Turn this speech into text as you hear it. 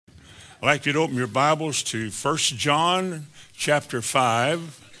I'd like you to open your Bibles to 1 John chapter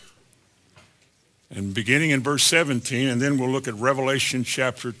 5 and beginning in verse 17, and then we'll look at Revelation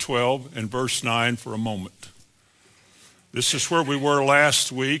chapter 12 and verse 9 for a moment. This is where we were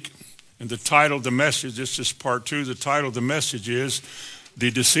last week, and the title of the message, this is part 2, the title of the message is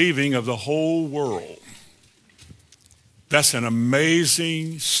The Deceiving of the Whole World. That's an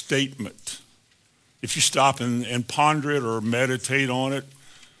amazing statement. If you stop and ponder it or meditate on it,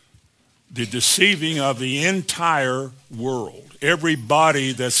 the deceiving of the entire world,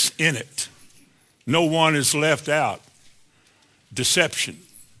 everybody that's in it. No one is left out. Deception,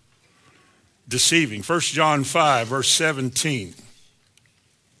 deceiving. 1 John 5, verse 17.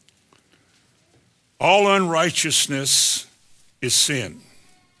 All unrighteousness is sin.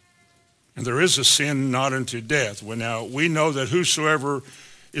 And there is a sin not unto death. Well, now, we know that whosoever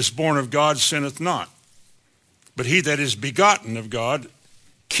is born of God sinneth not. But he that is begotten of God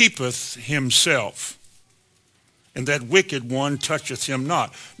keepeth himself, and that wicked one toucheth him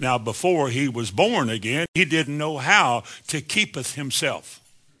not. Now, before he was born again, he didn't know how to keepeth himself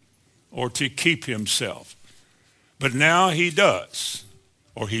or to keep himself. But now he does,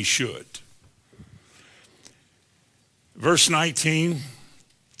 or he should. Verse 19,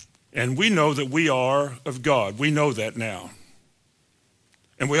 and we know that we are of God. We know that now.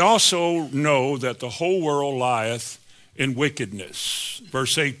 And we also know that the whole world lieth in wickedness.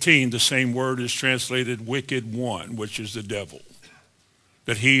 Verse 18, the same word is translated wicked one, which is the devil.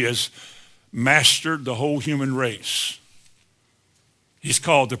 That he has mastered the whole human race. He's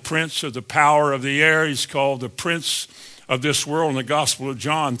called the prince of the power of the air. He's called the prince of this world in the Gospel of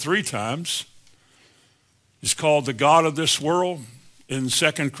John 3 times. He's called the God of this world in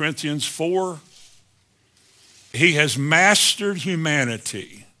 2 Corinthians 4. He has mastered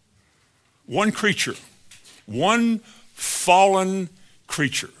humanity. One creature, one fallen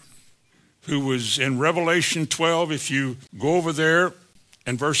creature who was in Revelation 12, if you go over there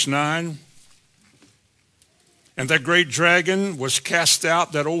in verse 9, and that great dragon was cast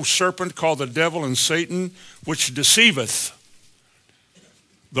out, that old serpent called the devil and Satan, which deceiveth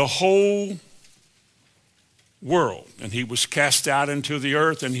the whole world. And he was cast out into the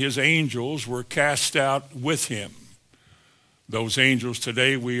earth, and his angels were cast out with him. Those angels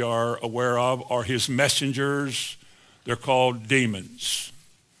today we are aware of are his messengers. They're called demons,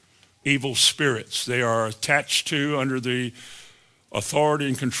 evil spirits. They are attached to, under the authority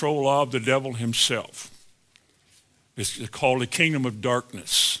and control of the devil himself. It's called the kingdom of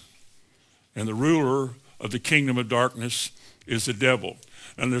darkness. And the ruler of the kingdom of darkness is the devil.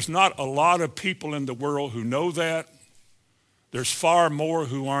 And there's not a lot of people in the world who know that. There's far more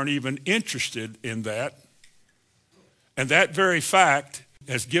who aren't even interested in that. And that very fact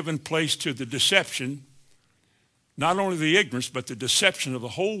has given place to the deception, not only the ignorance, but the deception of the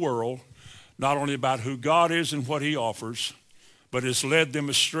whole world, not only about who God is and what he offers, but has led them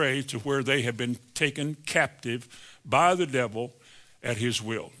astray to where they have been taken captive by the devil at his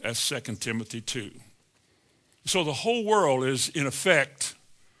will. That's 2 Timothy 2. So the whole world is, in effect,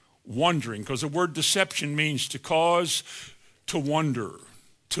 wandering, because the word deception means to cause to wander,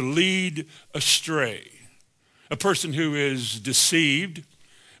 to lead astray. A person who is deceived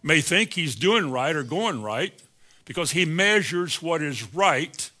may think he's doing right or going right because he measures what is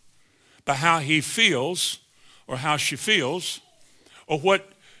right by how he feels or how she feels or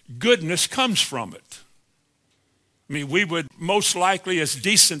what goodness comes from it. I mean, we would most likely as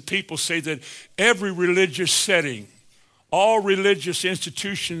decent people say that every religious setting, all religious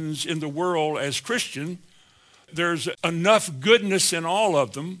institutions in the world as Christian, there's enough goodness in all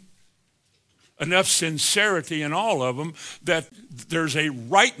of them, enough sincerity in all of them, that there's a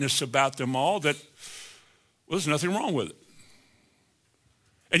rightness about them all that, well, there's nothing wrong with it.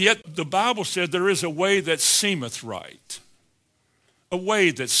 And yet the Bible said there is a way that seemeth right, a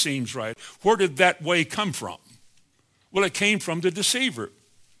way that seems right. Where did that way come from? Well, it came from the deceiver.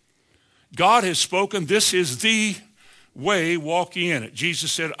 God has spoken, this is the way, walk ye in it.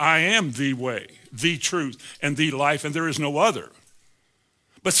 Jesus said, I am the way, the truth, and the life, and there is no other.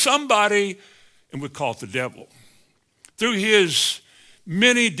 But somebody, and we call it the devil, through his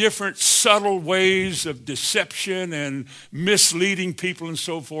many different subtle ways of deception and misleading people and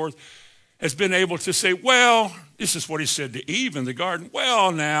so forth, has been able to say, well, this is what he said to Eve in the garden.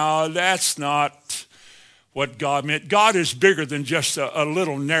 Well, now, that's not what God meant. God is bigger than just a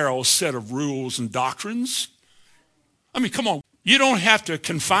little narrow set of rules and doctrines. I mean, come on. You don't have to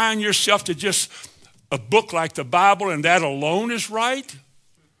confine yourself to just a book like the Bible and that alone is right.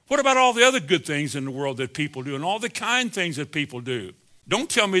 What about all the other good things in the world that people do and all the kind things that people do? Don't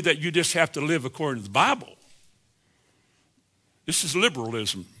tell me that you just have to live according to the Bible. This is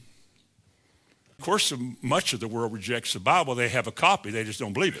liberalism. Of course, much of the world rejects the Bible. They have a copy. They just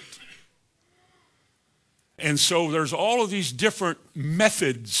don't believe it. And so there's all of these different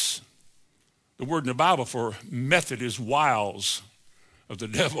methods. The word in the Bible for method is wiles of the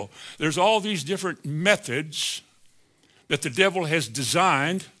devil. There's all these different methods that the devil has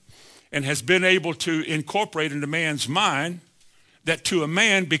designed and has been able to incorporate into man's mind that to a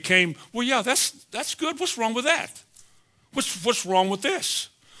man became, well, yeah, that's good. What's wrong with that? What's wrong with this?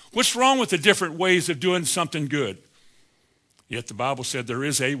 What's wrong with the different ways of doing something good? Yet the Bible said there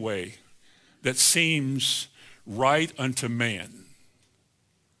is a way that seems right unto man.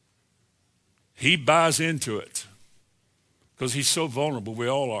 He buys into it because he's so vulnerable. We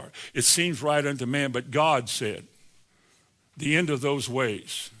all are. It seems right unto man, but God said the end of those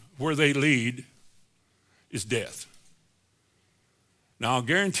ways, where they lead, is death. Now, I'll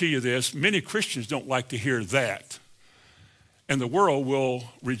guarantee you this, many Christians don't like to hear that. And the world will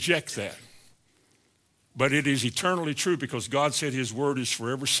reject that. But it is eternally true because God said his word is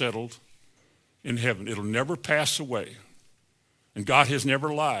forever settled in heaven. It'll never pass away. And God has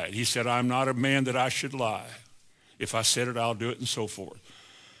never lied. He said, I'm not a man that I should lie. If I said it, I'll do it, and so forth.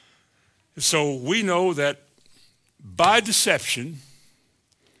 So we know that by deception,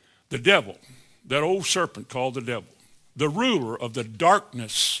 the devil, that old serpent called the devil, the ruler of the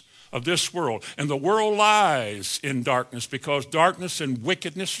darkness of this world, and the world lies in darkness because darkness and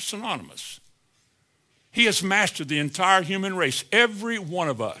wickedness are synonymous. He has mastered the entire human race, every one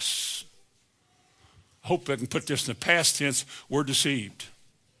of us. I hope I can put this in the past tense. We're deceived.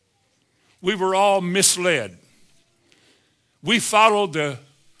 We were all misled. We followed the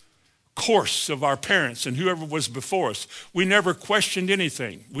course of our parents and whoever was before us. We never questioned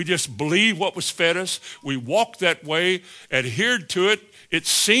anything. We just believed what was fed us. We walked that way, adhered to it. It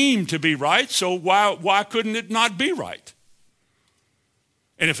seemed to be right, so why couldn't it not be right?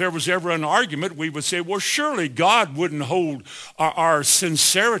 And if there was ever an argument, we would say, well, surely God wouldn't hold our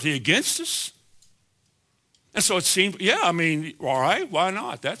sincerity against us. And so it seemed, yeah, I mean, all right, why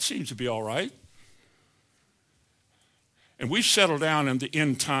not? That seems to be all right. And we've settled down in the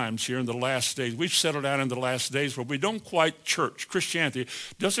end times here in the last days. We've settled down in the last days where we don't quite, Christianity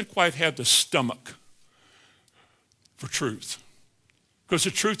doesn't quite have the stomach for truth. Because the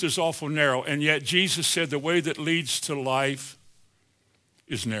truth is awful narrow. And yet Jesus said the way that leads to life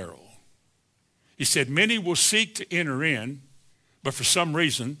is narrow. He said many will seek to enter in, but for some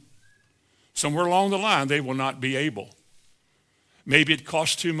reason, somewhere along the line, they will not be able. Maybe it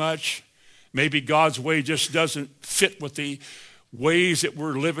costs too much. Maybe God's way just doesn't fit with the ways that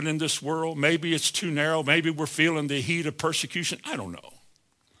we're living in this world. Maybe it's too narrow. Maybe we're feeling the heat of persecution. I don't know.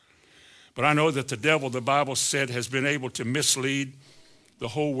 But I know that the devil, the Bible said, has been able to mislead the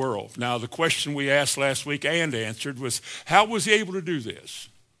whole world. Now, the question we asked last week and answered was, how was he able to do this?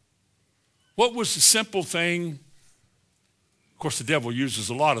 What was the simple thing? Of course, the devil uses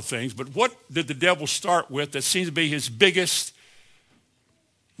a lot of things, but what did the devil start with that seems to be his biggest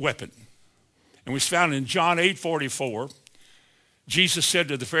weapon? And we found in John 8:44, Jesus said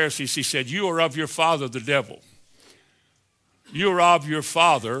to the Pharisees, he said, you are of your father, the devil. You are of your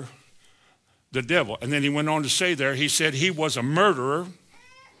father, the devil. And then he went on to say there, he said he was a murderer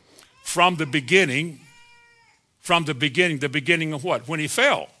from the beginning. The beginning of what? When he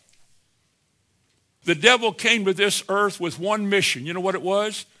fell. The devil came to this earth with one mission. You know what it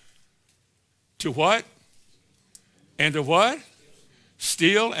was? To what? And to what?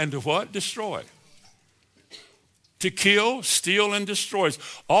 Steal and to what? Destroy. To kill, steal, and destroy.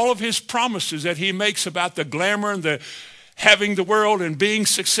 All of his promises that he makes about the glamour and the having the world and being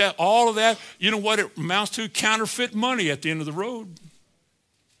success, all of that, you know what it amounts to? Counterfeit money at the end of the road.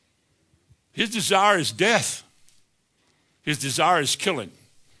 His desire is death. His desire is killing,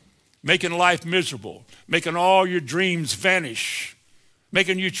 making life miserable, making all your dreams vanish,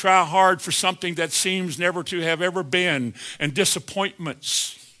 making you try hard for something that seems never to have ever been, and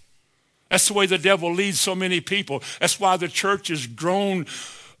disappointments. That's the way the devil leads so many people. That's why the church has grown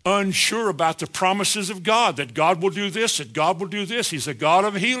unsure about the promises of God, that God will do this, that God will do this. He's a God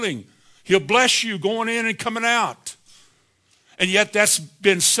of healing. He'll bless you going in and coming out. And yet that's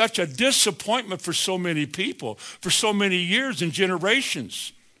been such a disappointment for so many people, for so many years and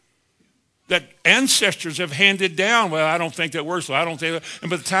generations, that ancestors have handed down. Well, I don't think that works. Well, I don't think that. And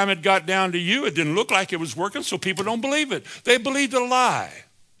by the time it got down to you, it didn't look like it was working, so people don't believe it. They believed a lie.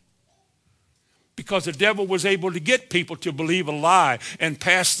 Because the devil was able to get people to believe a lie and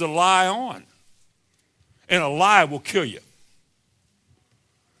pass the lie on. And a lie will kill you.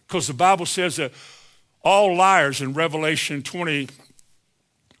 Because the Bible says that all liars in Revelation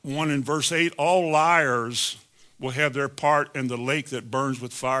 21 and verse 8, all liars will have their part in the lake that burns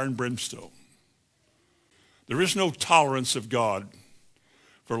with fire and brimstone. There is no tolerance of God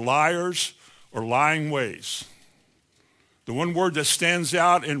for liars or lying ways. The one word that stands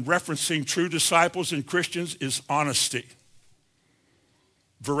out in referencing true disciples and Christians is honesty.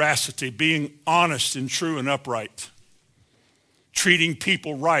 Veracity, being honest and true and upright. Treating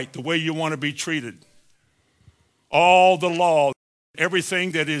people right, the way you want to be treated. All the law,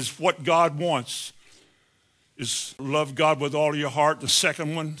 everything that is what God wants is love God with all of your heart. The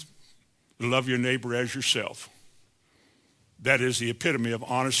second one, love your neighbor as yourself. That is the epitome of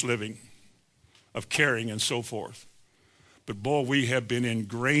honest living, of caring and so forth. But boy, we have been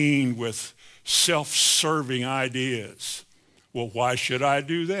ingrained with self-serving ideas. Well, why should I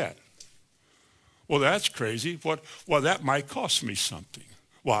do that? Well, that's crazy. Well, that might cost me something.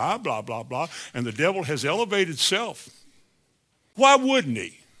 Why? Blah, blah, blah. And the devil has elevated self. Why wouldn't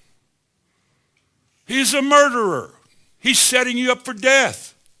he? He's a murderer. He's setting you up for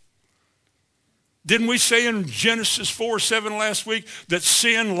death. Didn't we say in Genesis 4:7 last week that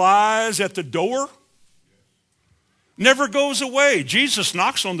sin lies at the door? Never goes away. Jesus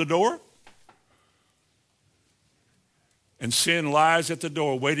knocks on the door. And sin lies at the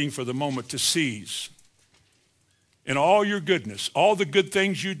door waiting for the moment to seize. And all your goodness, all the good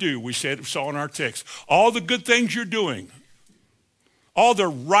things you do, we saw in our text, all the good things you're doing, all the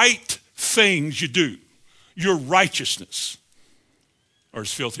right things you do, your righteousness are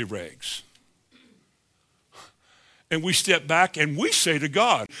as filthy rags. And we step back and we say to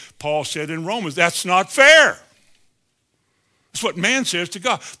God, Paul said in Romans, that's not fair. That's what man says to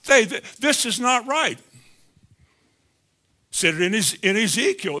God. This is not right. Said it in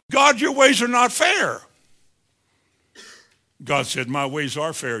Ezekiel, God, your ways are not fair. God said, my ways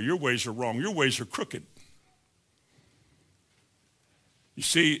are fair. Your ways are wrong. Your ways are crooked. You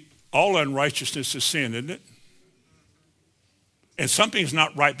see, all unrighteousness is sin, isn't it? And something is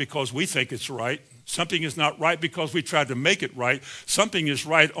not right because we think it's right. Something is not right because we tried to make it right. Something is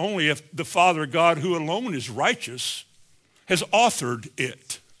right only if the Father God, who alone is righteous, has authored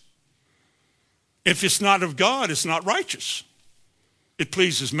it. If it's not of God, it's not righteous. It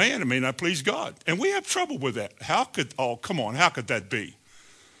pleases man, it may not please God. And we have trouble with that. How could that be?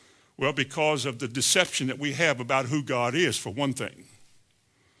 Well, because of the deception that we have about who God is, for one thing.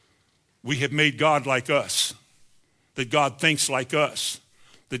 We have made God like us, that God thinks like us,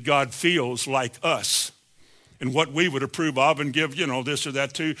 that God feels like us. And what we would approve of and give, this or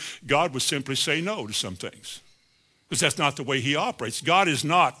that to, God would simply say no to some things. Because that's not the way he operates. God is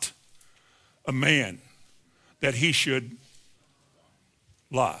not a man that he should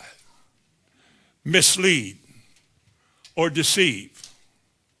lie, mislead, or deceive.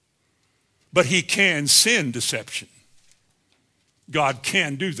 But he can send deception. God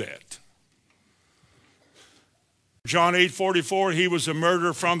can do that. John 8:44, he was a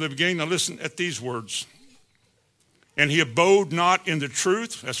murderer from the beginning. Now listen at these words. And he abode not in the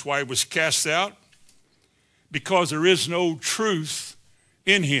truth. That's why he was cast out. Because there is no truth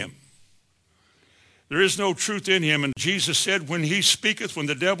in him. There is no truth in him. And Jesus said, when he speaketh, when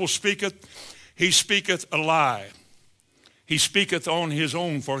the devil speaketh, he speaketh a lie. He speaketh on his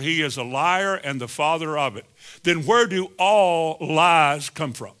own, for he is a liar and the father of it. Then where do all lies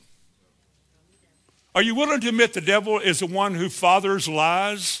come from? Are you willing to admit the devil is the one who fathers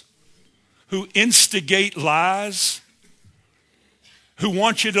lies, who instigate lies, who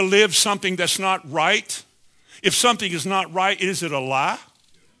wants you to live something that's not right? If something is not right, is it a lie?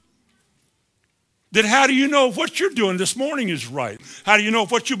 Then how do you know if what you're doing this morning is right? How do you know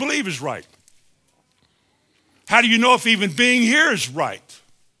if what you believe is right? How do you know if even being here is right?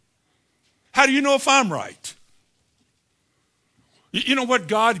 How do you know if I'm right? You know what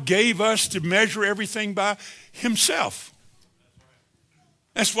God gave us to measure everything by? Himself.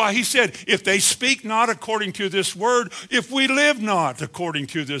 That's why he said, if they speak not according to this word, if we live not according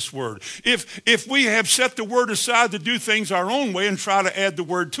to this word, if we have set the word aside to do things our own way and try to add the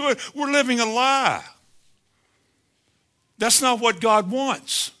word to it, we're living a lie. That's not what God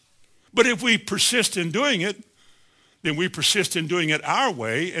wants. But if we persist in doing it, then we persist in doing it our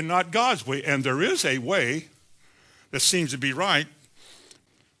way and not God's way. And there is a way that seems to be right.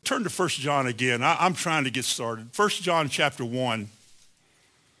 Turn to 1 John again. I'm trying to get started. 1 John chapter 1.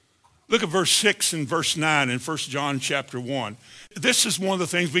 Look at verse 6 and verse 9 in 1 John chapter 1. This is one of the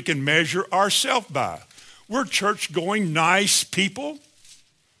things we can measure ourselves by. We're church-going, nice people.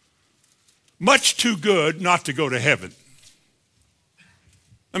 Much too good not to go to heaven.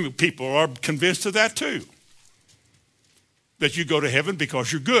 I mean, people are convinced of that too. That you go to heaven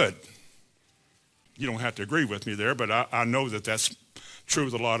because you're good. You don't have to agree with me there, but I know that that's true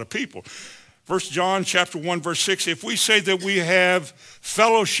with a lot of people. 1 John chapter 1, verse 6, if we say that we have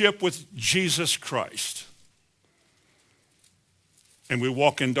fellowship with Jesus Christ, and we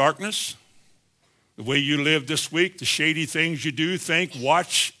walk in darkness, the way you live this week, the shady things you do, think,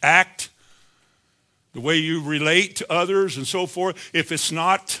 watch, act, the way you relate to others and so forth, if it's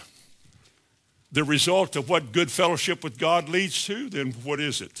not the result of what good fellowship with God leads to, then what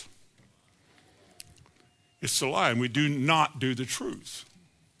is it? It's a lie, and we do not do the truth.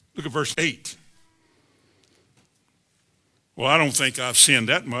 Look at verse 8. Well, I don't think I've sinned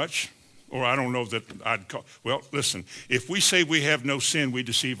that much, or I don't know that I'd call. Well, listen, if we say we have no sin, we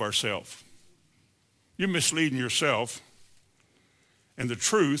deceive ourselves. You're misleading yourself, and the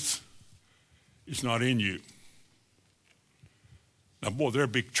truth is not in you. Now, boy, their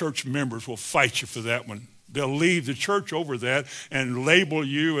big church members will fight you for that one. They'll leave the church over that and label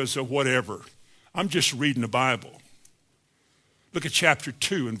you as a whatever. I'm just reading the Bible. Look at chapter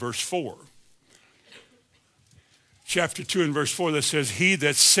 2 and verse 4. Chapter 2 and verse 4 that says, he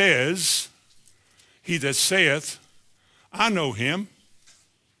that saith, I know him.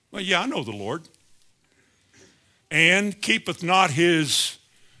 Well, yeah, I know the Lord. And keepeth not his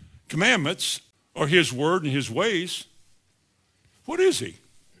commandments or his word and his ways. What is he?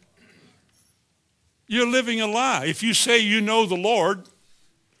 You're living a lie. If you say you know the Lord,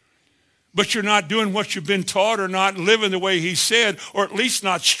 but you're not doing what you've been taught or not living the way he said, or at least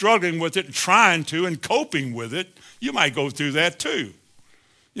not struggling with it and trying to and coping with it, you might go through that too.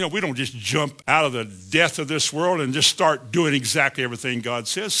 You know, we don't just jump out of the death of this world and just start doing exactly everything God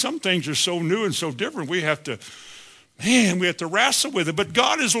says. Some things are so new and so different, we have to wrestle with it. But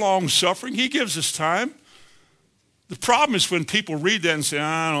God is long-suffering. He gives us time. The problem is when people read that and say,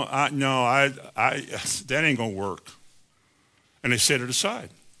 that ain't going to work. And they set it aside.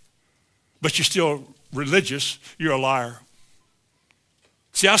 But you're still religious. You're a liar.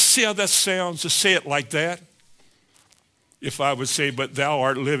 See, I see how that sounds to say it like that. If I would say, but thou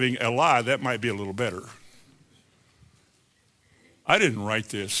art living a lie, that might be a little better. I didn't write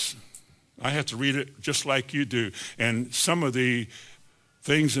this. I have to read it just like you do. And some of the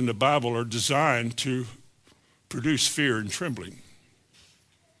things in the Bible are designed to produce fear and trembling.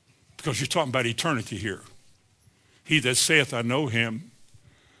 Because you're talking about eternity here. He that saith, I know him,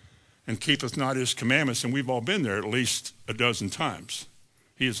 and keepeth not his commandments, and we've all been there at least a dozen times.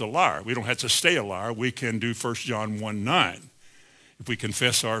 He is a liar. We don't have to stay a liar. We can do 1 John 1:9. If we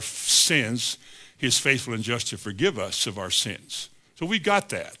confess our sins, he is faithful and just to forgive us of our sins. So we got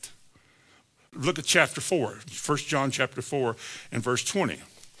that. Look at chapter 4, 1 John chapter 4 and verse 20.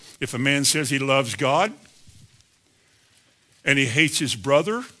 If a man says he loves God and he hates his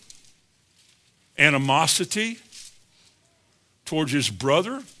brother, animosity towards his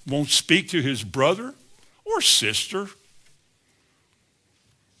brother, won't speak to his brother or sister,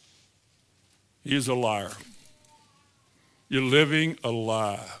 he is a liar. You're living a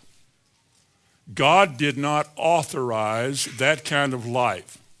lie. God did not authorize that kind of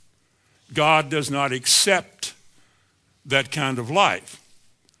life. God does not accept that kind of life.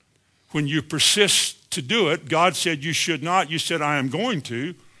 When you persist to do it, God said you should not. You said, I am going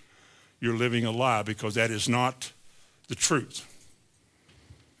to. You're living a lie because that is not the truth.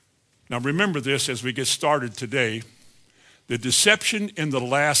 Now remember this as we get started today. The deception in the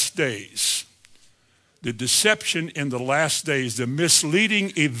last days, the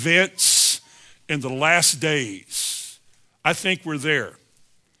misleading events in the last days, I think we're there.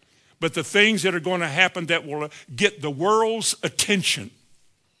 But the things that are going to happen that will get the world's attention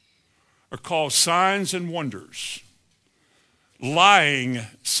are called signs and wonders. Lying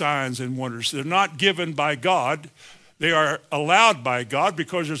signs and wonders. They're not given by God. They are allowed by God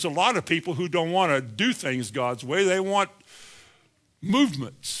because there's a lot of people who don't want to do things God's way. They want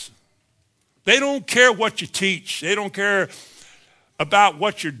movements. They don't care what you teach. They don't care about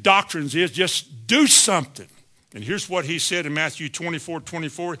what your doctrines is. Just do something. And here's what he said in Matthew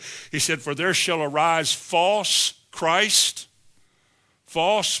 24:24. He said, for there shall arise false Christ,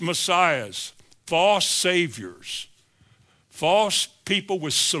 false messiahs, false saviors, false people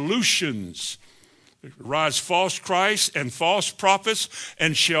with solutions. There arise false Christ and false prophets,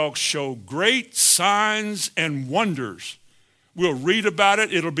 and shall show great signs and wonders. We'll read about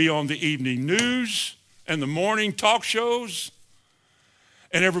it. It'll be on the evening news and the morning talk shows.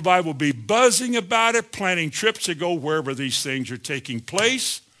 And everybody will be buzzing about it, planning trips to go wherever these things are taking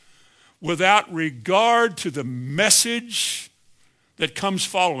place without regard to the message that comes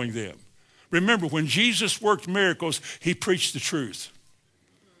following them. Remember, when Jesus worked miracles, he preached the truth.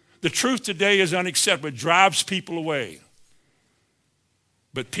 The truth today is unacceptable. It drives people away.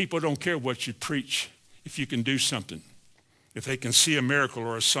 But people don't care what you preach if you can do something, if they can see a miracle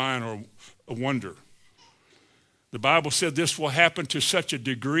or a sign or a wonder. The Bible said this will happen to such a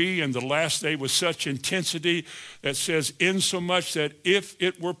degree in the last day with such intensity that says insomuch that if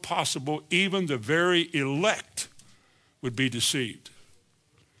it were possible, even the very elect would be deceived.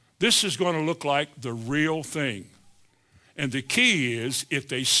 This is going to look like the real thing. And the key is, if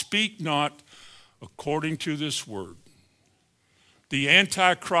they speak not according to this word, the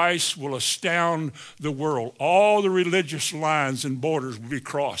Antichrist will astound the world. All the religious lines and borders will be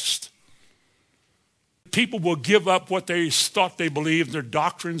crossed. People will give up what they thought they believed, their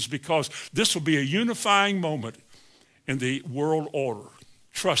doctrines, because this will be a unifying moment in the world order.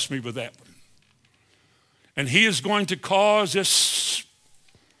 Trust me with that one. And he is going to cause this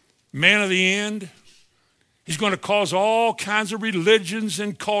man of the end, he's going to cause all kinds of religions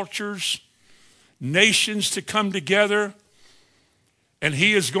and cultures, nations to come together, and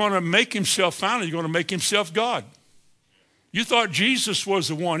he is going to make himself, finally, he's going to make himself God. You thought Jesus was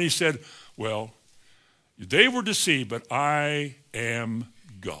the one. He said, well, they were deceived, but I am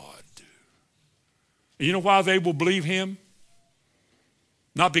God. And you know why they will believe him?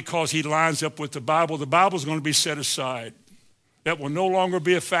 Not because he lines up with the Bible. The Bible is going to be set aside. That will no longer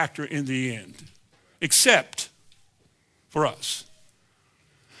be a factor in the end, except for us.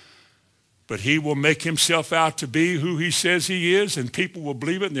 But he will make himself out to be who he says he is, and people will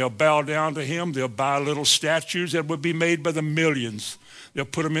believe it, and they'll bow down to him. They'll buy little statues that would be made by the millions. They'll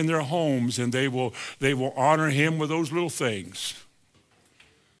put them in their homes, and they will honor him with those little things.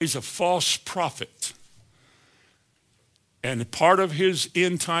 He's a false prophet. And part of his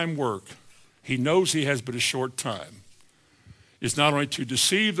end-time work, he knows he has but a short time, is not only to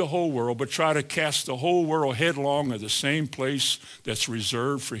deceive the whole world, but try to cast the whole world headlong at the same place that's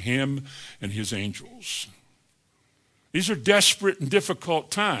reserved for him and his angels. These are desperate and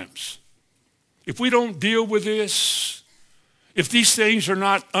difficult times. If we don't deal with this, if these things are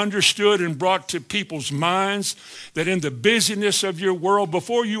not understood and brought to people's minds, that in the busyness of your world,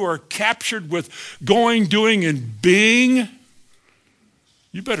 before you are captured with going, doing, and being,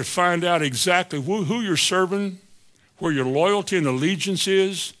 you better find out exactly who you're serving, where your loyalty and allegiance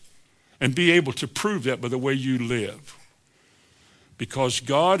is, and be able to prove that by the way you live. Because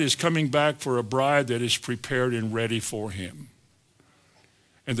God is coming back for a bride that is prepared and ready for him.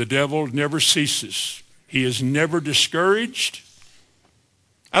 And the devil never ceases. He is never discouraged.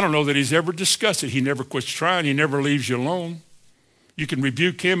 I don't know that he's ever discussed it. He never quits trying. He never leaves you alone. You can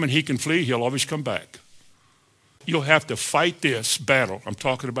rebuke him and he can flee. He'll always come back. You'll have to fight this battle I'm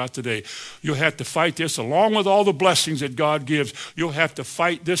talking about today. You'll have to fight this along with all the blessings that God gives. You'll have to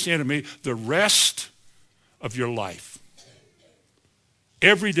fight this enemy the rest of your life.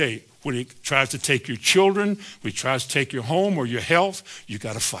 Every day when he tries to take your children, when he tries to take your home or your health, you've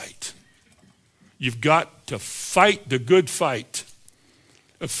got to fight. You've got to fight the good fight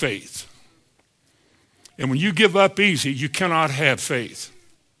of faith. And when you give up easy, you cannot have faith.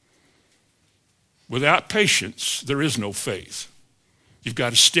 Without patience, there is no faith. You've got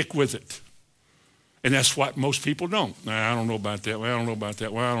to stick with it. And that's what most people don't. I don't know about that. Well, I don't know about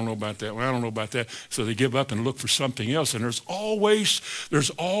that. Well, I don't know about that. Well, I don't know about that. So they give up and look for something else. And there's always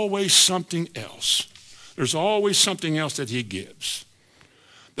something else. There's always something else that he gives.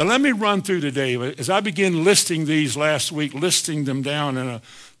 Now let me run through today. As I began listing these last week, listing them down in a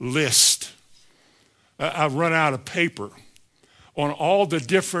list, I've run out of paper on all the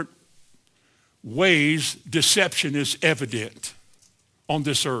different ways deception is evident on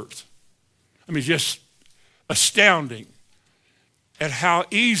this earth. I mean, just astounding at how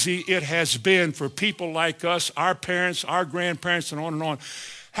easy it has been for people like us, our parents, our grandparents, and on,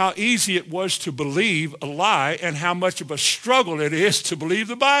 how easy it was to believe a lie and how much of a struggle it is to believe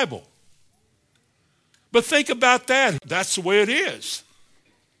the Bible. But think about that. That's the way it is.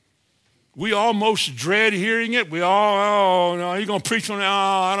 We almost dread hearing it. We all, oh, no, you're going to preach on it. Oh,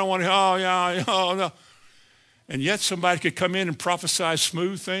 I don't want to, oh, yeah, oh, no. And yet somebody could come in and prophesy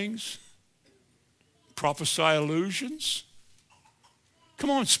smooth things, prophesy illusions. Come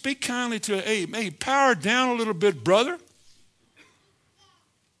on, speak kindly to, hey, power down a little bit, brother.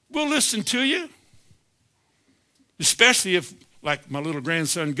 We'll listen to you. Especially if, like my little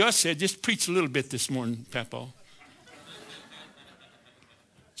grandson Gus said, just preach a little bit this morning, Papa.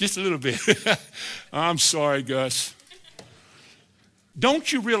 Just a little bit. I'm sorry, Gus.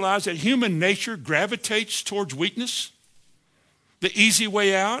 Don't you realize that human nature gravitates towards weakness? The easy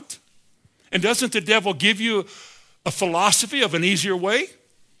way out? And doesn't the devil give you a philosophy of an easier way?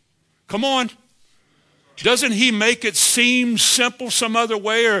 Come on. Doesn't he make it seem simple some other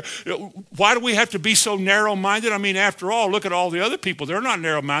way? Or why do we have to be so narrow-minded? I mean, after all, look at all the other people. They're not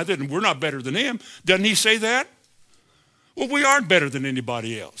narrow-minded and we're not better than them. Doesn't he say that? Well, we aren't better than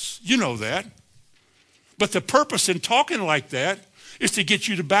anybody else. You know that. But the purpose in talking like that is to get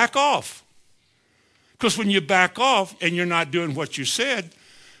you to back off. Because when you back off and you're not doing what you said,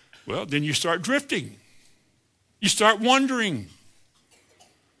 well, then you start drifting. You start wondering.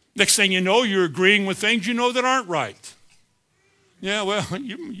 Next thing you know, you're agreeing with things you know that aren't right. Yeah, well,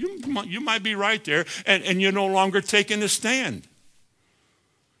 you might be right there, and you're no longer taking a stand.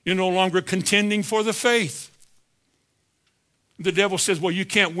 You're no longer contending for the faith. The devil says, well, you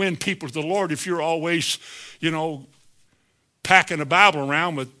can't win people to the Lord if you're always, packing a Bible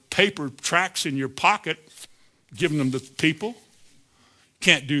around with paper tracts in your pocket, giving them to people.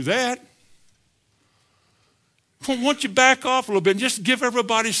 Can't do that. Why don't you back off a little bit and just give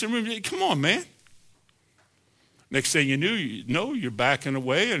everybody some room? Come on, man. Next thing you know, you're backing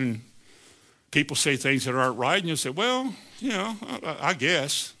away and people say things that aren't right, and you say, well, I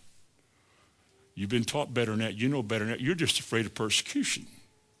guess. You've been taught better than that. You know better than that. You're just afraid of persecution.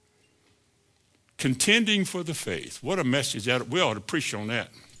 Contending for the faith. What a message that we ought to preach on that.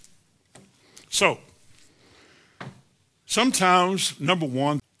 So, sometimes, number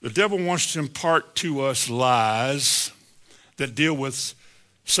one, the devil wants to impart to us lies that deal with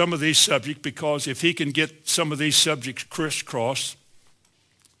some of these subjects, because if he can get some of these subjects crisscrossed,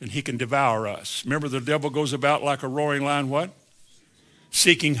 then he can devour us. Remember, the devil goes about like a roaring lion, what?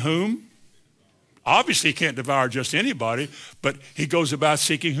 Seeking whom? Obviously, he can't devour just anybody, but he goes about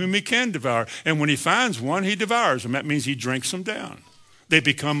seeking whom he can devour. And when he finds one, he devours them. That means he drinks them down. They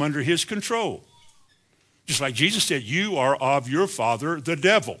become under his control. Just like Jesus said, you are of your father, the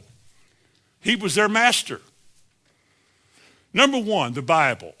devil. He was their master. Number one, the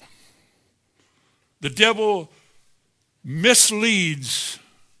Bible. The devil misleads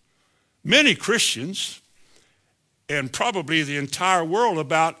many Christians and probably the entire world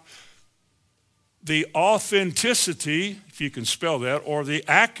about the authenticity, if you can spell that, or the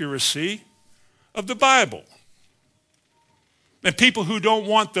accuracy of the Bible. And people who don't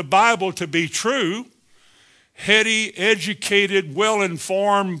want the Bible to be true, heady, educated,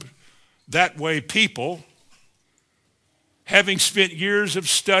 well-informed, that way people, having spent years of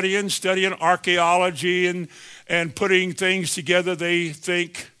studying archaeology and putting things together they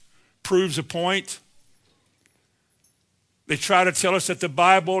think proves a point. They try to tell us that the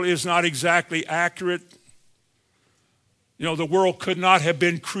Bible is not exactly accurate. The world could not have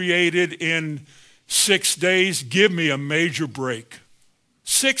been created in 6 days. Give me a major break.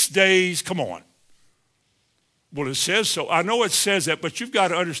 6 days, come on. Well, it says so. I know it says that, but you've got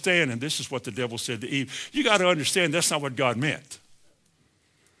to understand, and this is what the devil said to Eve, you got to understand that's not what God meant.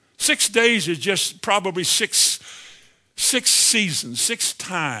 6 days is just probably six seasons, 6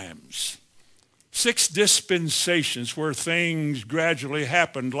 times. 6 dispensations where things gradually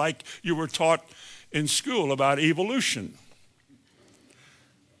happened, like you were taught in school about evolution.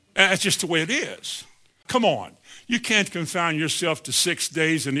 And that's just the way it is. Come on. You can't confine yourself to 6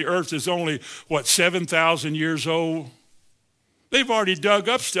 days, and the earth is only, 7,000 years old? They've already dug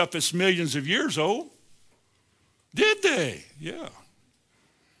up stuff that's millions of years old. Did they? Yeah.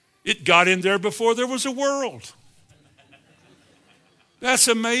 It got in there before there was a world. That's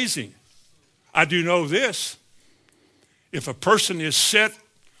amazing. I do know this. If a person is set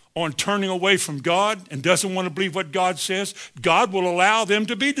on turning away from God and doesn't want to believe what God says, God will allow them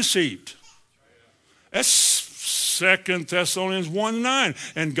to be deceived. That's 2 Thessalonians 1:9.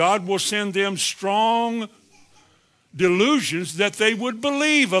 And God will send them strong delusions that they would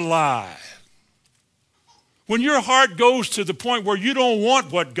believe a lie. When your heart goes to the point where you don't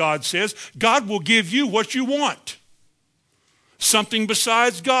want what God says, God will give you what you want. Something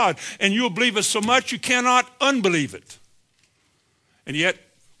besides God. And you'll believe it so much you cannot unbelieve it. And yet,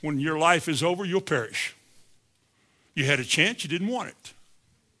 when your life is over, you'll perish. You had a chance, you didn't want it.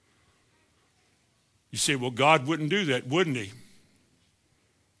 You say, well, God wouldn't do that, wouldn't he?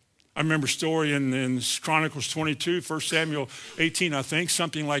 I remember a story in Chronicles 22, 1 Samuel 18, I think,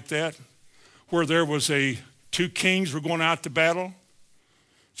 something like that, where there was two kings were going out to battle,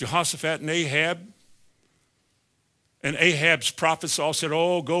 Jehoshaphat and Ahab. And Ahab's prophets all said,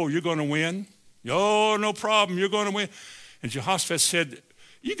 oh, go, you're going to win. Oh, no problem, you're going to win. And Jehoshaphat said,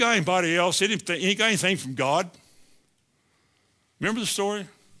 you got anybody else? You got anything from God? Remember the story?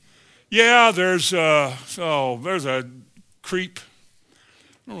 Yeah, there's a creep.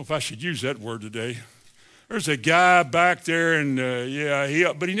 I don't know if I should use that word today. There's a guy back there, and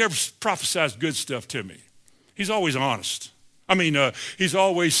but he never prophesies good stuff to me. He's always honest. He's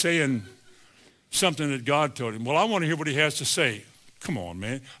always saying something that God told him. Well, I want to hear what he has to say. Come on,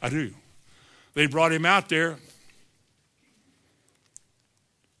 man. I do. They brought him out there.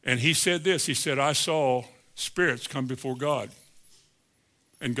 And he said this. He said, I saw spirits come before God.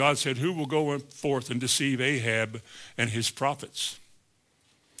 And God said, who will go forth and deceive Ahab and his prophets?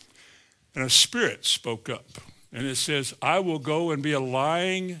 And a spirit spoke up. And it says, I will go and be a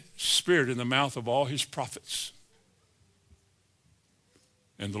lying spirit in the mouth of all his prophets.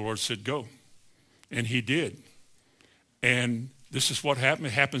 And the Lord said, go. And he did. And this is what happened.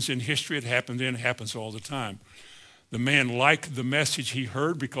 It happens in history. It happened then. It happens all the time. The man liked the message he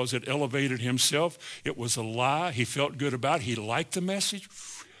heard because it elevated himself. It was a lie. He felt good about it. He liked the message.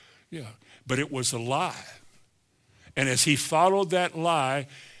 Yeah. But it was a lie. And as he followed that lie,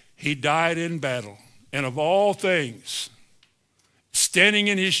 he died in battle. And of all things, standing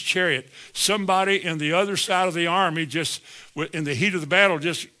in his chariot, somebody in the other side of the army just, in the heat of the battle,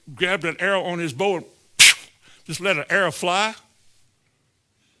 just grabbed an arrow on his bow and just let an arrow fly.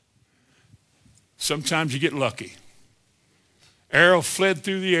 Sometimes you get lucky. Arrow fled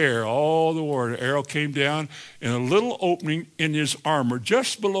through the air, all the way. The arrow came down in a little opening in his armor,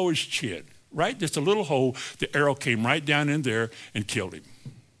 just below his chin, right? Just a little hole. The arrow came right down in there and killed him.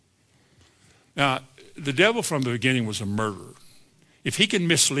 Now, the devil from the beginning was a murderer. If he can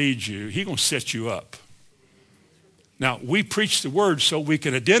mislead you, he's going to set you up. Now, we preach the word so we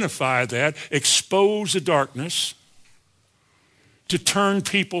can identify that, expose the darkness, to turn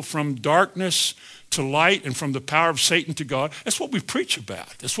people from darkness to light and from the power of Satan to God. That's what we preach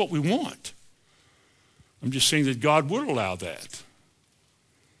about. That's what we want. I'm just saying that God would allow that.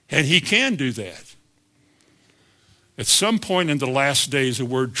 And he can do that. At some point in the last days, the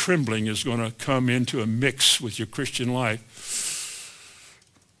word trembling is going to come into a mix with your Christian life.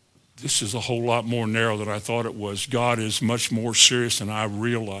 This is a whole lot more narrow than I thought it was. God is much more serious than I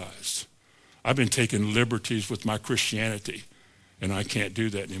realized. I've been taking liberties with my Christianity, and I can't do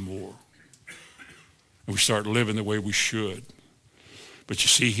that anymore. And we start living the way we should. But you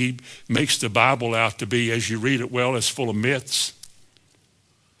see, he makes the Bible out to be, as you read it well, it's full of myths.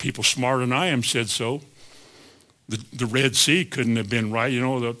 People smarter than I am said so. The Red Sea couldn't have been right. You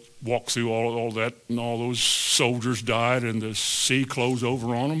know, the walk through all that, and all those soldiers died, and the sea closed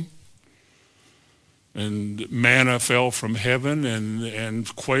over on them. And manna fell from heaven,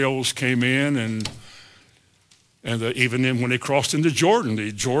 and quails came in, and even then when they crossed into Jordan,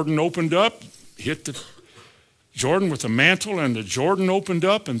 the Jordan opened up, hit the Jordan with a mantle, and the Jordan opened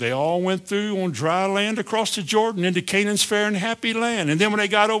up, and they all went through on dry land across the Jordan into Canaan's fair and happy land. And then when they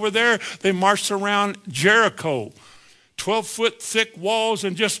got over there, they marched around Jericho, 12-foot thick walls,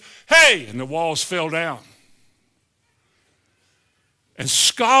 and just, hey, and the walls fell down. And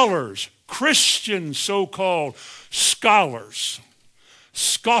scholars, Christian so-called scholars,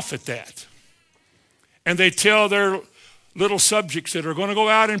 scoff at that. And they tell their little subjects that are going to go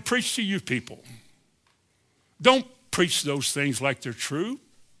out and preach to you people, don't preach those things like they're true.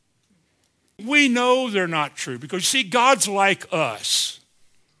 We know they're not true because, you see, God's like us.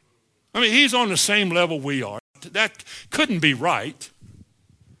 I mean, he's on the same level we are. That couldn't be right.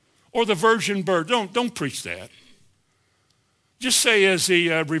 Or the virgin birth. Don't preach that. Just say, as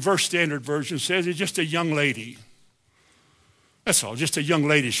the Reverse Standard Version says, it's just a young lady. That's all. Just a young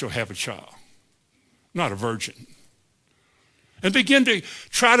lady shall have a child, not a virgin. And begin to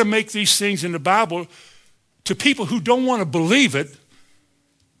try to make these things in the Bible to people who don't want to believe it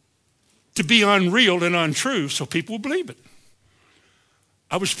to be unreal and untrue, so people will believe it.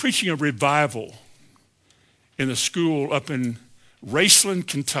 I was preaching a revival in a school up in Raceland,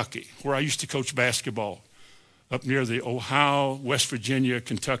 Kentucky, where I used to coach basketball, up near the Ohio, West Virginia,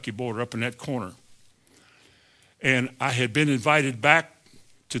 Kentucky border, up in that corner. And I had been invited back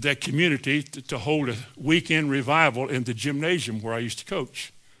to that community to hold a weekend revival in the gymnasium where I used to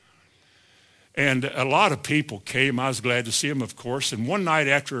coach. And a lot of people came. I was glad to see them, of course. And one night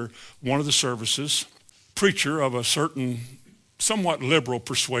after one of the services, preacher of a certain somewhat liberal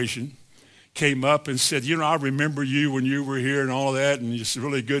persuasion came up and said, you know, I remember you when you were here and all that, and it's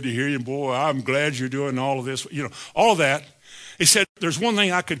really good to hear you. Boy, I'm glad you're doing all of this. You know, all of that. He said, there's one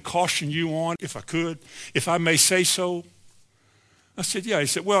thing I could caution you on, if I could, if I may say so. I said, yeah. He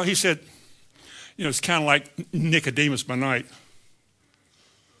said, well, you know, it's kind of like Nicodemus by night.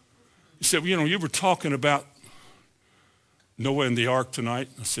 He said, you know, you were talking about Noah and the ark tonight.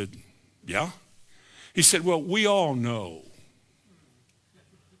 I said, yeah. He said, well, we all know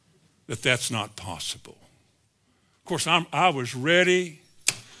that that's not possible. Of course, I was ready.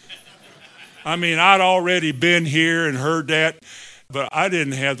 I mean, I'd already been here and heard that, but I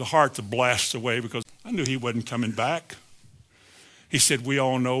didn't have the heart to blast away because I knew he wasn't coming back. He said, we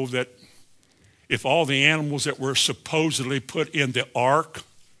all know that if all the animals that were supposedly put in the ark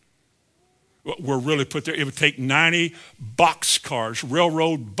were really put there, it would take 90 boxcars,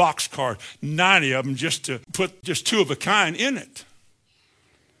 railroad boxcars, 90 of them just to put just two of a kind in it.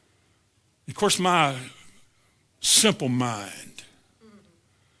 Of course, my simple mind.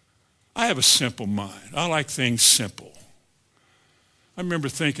 I have a simple mind. I like things simple. I remember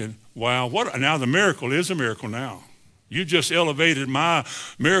thinking, wow, now the miracle is a miracle now. You just elevated my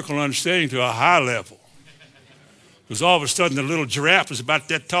miracle understanding to a high level. Because all of a sudden the little giraffe was about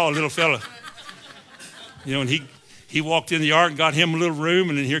that tall, little fella. And he walked in the ark and got him a little room,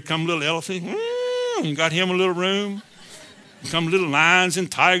 and then here come little elephant, and got him a little room. Here come little lions and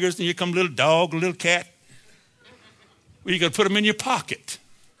tigers, and here come a little dog, a little cat. Well, you got to put them in your pocket.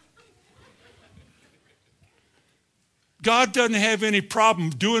 God doesn't have any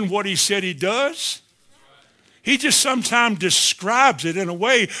problem doing what he said he does. He just sometimes describes it in a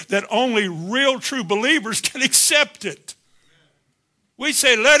way that only real true believers can accept it. We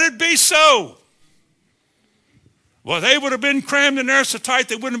say, let it be so. Well, they would have been crammed in there so tight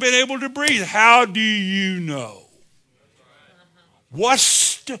they wouldn't have been able to breathe. How do you know?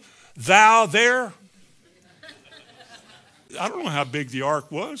 Wast thou there? I don't know how big the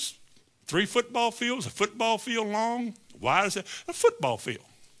ark was. 3 football fields, a football field long. Why is it a football field?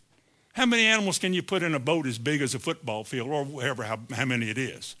 How many animals can you put in a boat as big as a football field, or whatever, how many it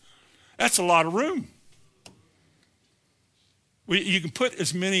is? That's a lot of room. You can put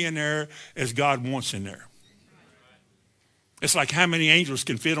as many in there as God wants in there. It's like how many angels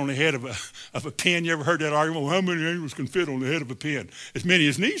can fit on the head of a pin. You ever heard that argument? Well, how many angels can fit on the head of a pin? As many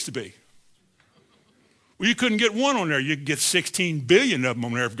as needs to be. Well, you couldn't get one on there. You could get 16 billion of them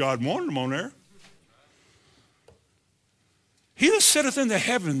on there if God wanted them on there. He that sitteth in the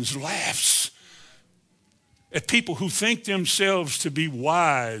heavens laughs at people who think themselves to be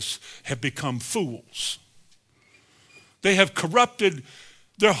wise have become fools. They have corrupted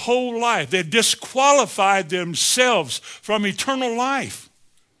their whole life. They disqualified themselves from eternal life.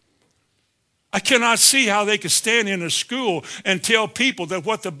 I cannot see how they could stand in a school and tell people that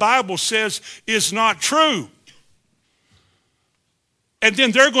what the Bible says is not true. And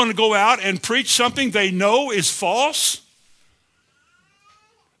then they're going to go out and preach something they know is false.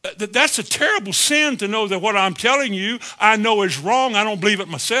 That's a terrible sin, to know that what I'm telling you I know is wrong. I don't believe it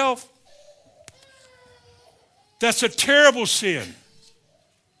myself. That's a terrible sin.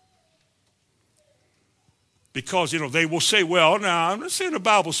 Because, they will say, well, now, I'm not saying the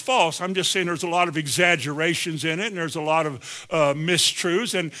Bible's false. I'm just saying there's a lot of exaggerations in it, and there's a lot of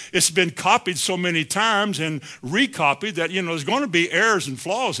mistruths, and it's been copied so many times and recopied that, there's going to be errors and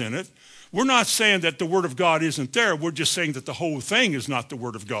flaws in it. We're not saying that the Word of God isn't there. We're just saying that the whole thing is not the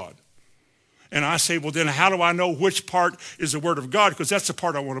Word of God. And I say, well, then how do I know which part is the Word of God? Because that's the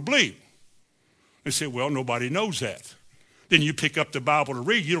part I want to believe. They say, well, nobody knows that. Then you pick up the Bible to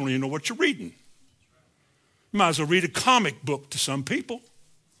read. You don't even know what you're reading. You might as well read a comic book to some people.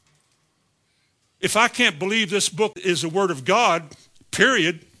 If I can't believe this book is the Word of God,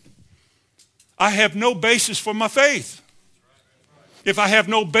 period, I have no basis for my faith. If I have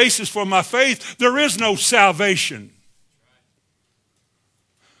no basis for my faith, there is no salvation.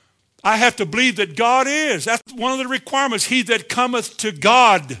 I have to believe that God is. That's one of the requirements. He that cometh to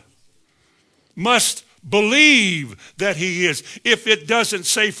God must believe that he is. If it doesn't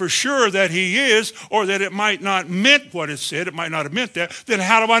say for sure that he is, or that it might not meant what it said, it might not have meant that, then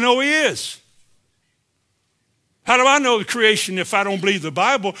how do I know he is? How do I know the creation? If I don't believe the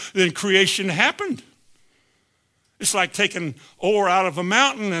Bible, then creation happened. It's like taking ore out of a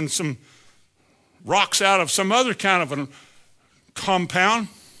mountain and some rocks out of some other kind of a compound,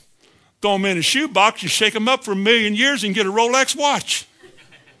 throw them in a shoebox, you shake them up for 1,000,000 years and get a Rolex watch.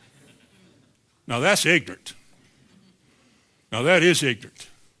 Now that's ignorant. Now that is ignorant.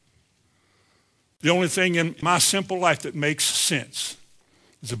 The only thing in my simple life that makes sense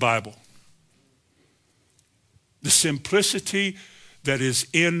is the Bible. The simplicity that is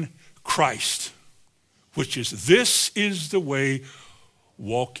in Christ, which is, this is the way,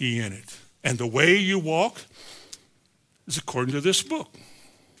 walk ye in it. And the way you walk is according to this book.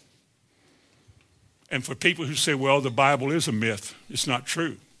 And for people who say, well, the Bible is a myth, it's not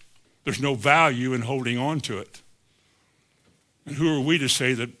true. There's no value in holding on to it. And who are we to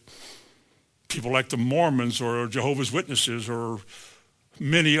say that people like the Mormons or Jehovah's Witnesses or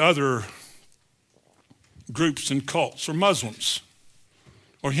many other groups and cults, or Muslims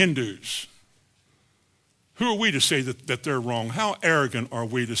or Hindus, who are we to say that they're wrong? How arrogant are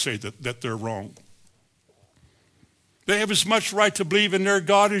we to say that they're wrong? They have as much right to believe in their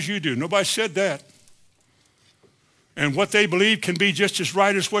God as you do. Nobody said that. And what they believe can be just as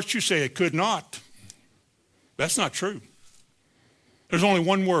right as what you say. It could not. That's not true. There's only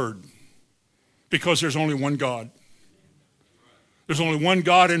one word, because there's only one God. There's only one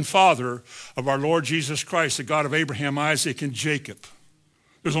God and Father of our Lord Jesus Christ, the God of Abraham, Isaac, and Jacob.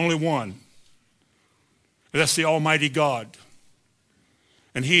 There's only one. That's the Almighty God.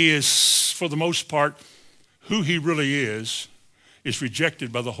 And he is, for the most part, who he really is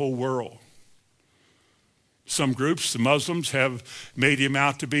rejected by the whole world. Some groups, the Muslims, have made him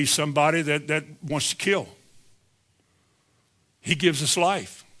out to be somebody that wants to kill. He gives us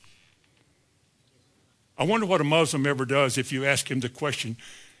life. I wonder what a Muslim ever does if you ask him the question,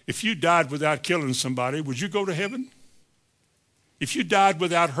 if you died without killing somebody, would you go to heaven? If you died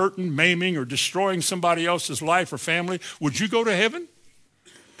without hurting, maiming, or destroying somebody else's life or family, would you go to heaven?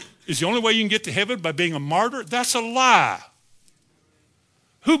 Is the only way you can get to heaven by being a martyr? That's a lie.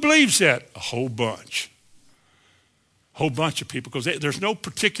 Who believes that? A whole bunch. A whole bunch of people, because there's no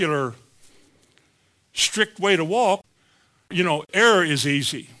particular strict way to walk. You know, error is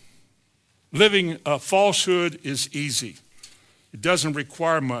easy. Living a falsehood is easy. It doesn't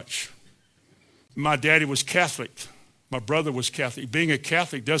require much. My daddy was Catholic. My brother was Catholic. Being a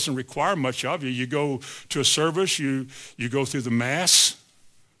Catholic doesn't require much of you. You go to a service, you go through the Mass,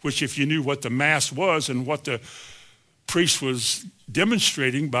 which if you knew what the Mass was and what the priest was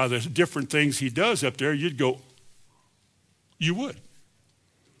demonstrating by the different things he does up there, you'd go, you would.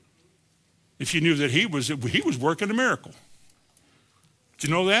 If you knew that he was working a miracle. Did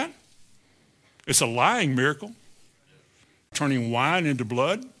you know that? It's a lying miracle. Turning wine into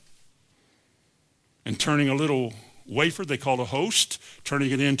blood and turning a little wafer they call a host, turning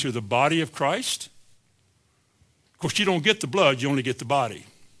it into the body of Christ. Of course, you don't get the blood, you only get the body.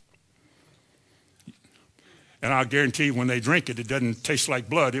 And I guarantee you when they drink it, it doesn't taste like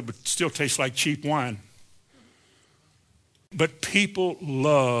blood. It would still taste like cheap wine. But people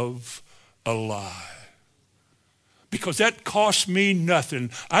love a lie. Because that costs me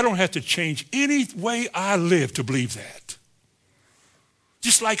nothing. I don't have to change any way I live to believe that.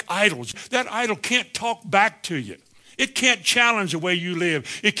 Just like idols. That idol can't talk back to you. It can't challenge the way you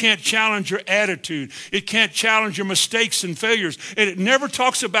live. It can't challenge your attitude. It can't challenge your mistakes and failures. And it never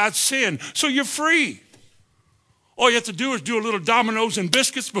talks about sin. So you're free. All you have to do is do a little dominoes and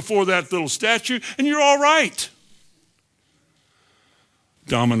biscuits before that little statue, and you're all right.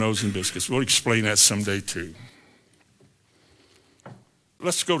 Dominoes and biscuits. We'll explain that someday too.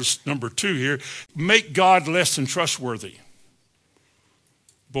 Let's go to number 2 here. Make God less than trustworthy.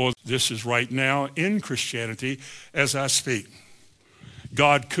 Boy, this is right now in Christianity as I speak.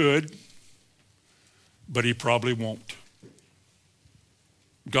 God could, but he probably won't.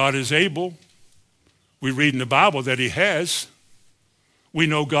 God is able. We read in the Bible that he has. We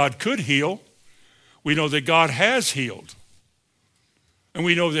know God could heal. We know that God has healed. And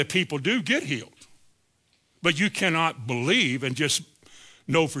we know that people do get healed. But you cannot believe and just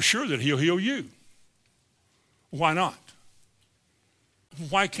know for sure that he'll heal you. Why not?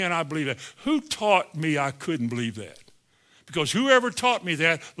 Why can't I believe that? Who taught me I couldn't believe that? Because whoever taught me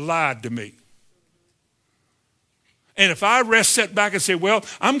that lied to me. And if I sit back and say, well,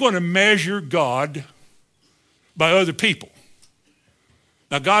 I'm going to measure God by other people.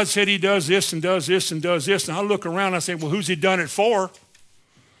 Now, God said he does this and does this and does this. And I look around and I say, well, who's he done it for?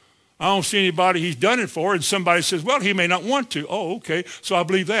 I don't see anybody he's done it for. And somebody says, well, he may not want to. Oh, okay, so I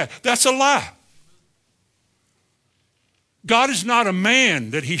believe that. That's a lie. God is not a man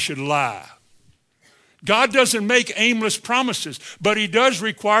that he should lie. God doesn't make aimless promises, but he does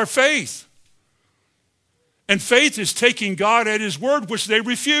require faith. And faith is taking God at his word, which they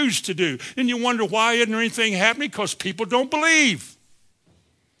refuse to do. And you wonder why isn't there anything happening? Because people don't believe.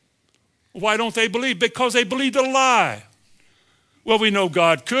 Why don't they believe? Because they believe the lie. Well, we know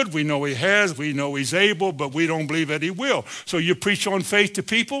God could, we know he has, we know he's able, but we don't believe that he will. So you preach on faith to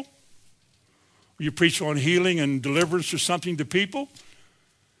people? You preach on healing and deliverance or something to people?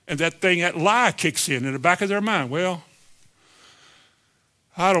 And that lie kicks in the back of their mind. Well,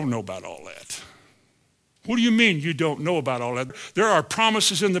 I don't know about all that. What do you mean you don't know about all that? There are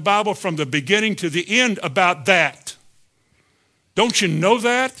promises in the Bible from the beginning to the end about that. Don't you know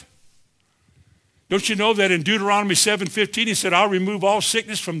that? Don't you know that in Deuteronomy 7:15 he said, I'll remove all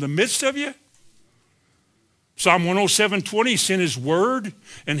sickness from the midst of you? Psalm 107:20, he sent his word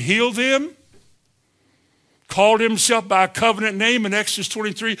and healed them. Called himself by a covenant name in Exodus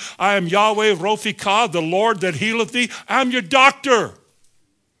 23, I am Yahweh Rophikah, the Lord that healeth thee. I'm your doctor.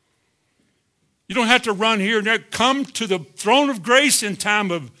 You don't have to run here and there. Come to the throne of grace in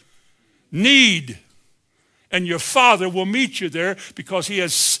time of need. And your Father will meet you there because he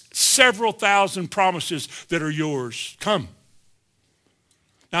has several thousand promises that are yours. Come.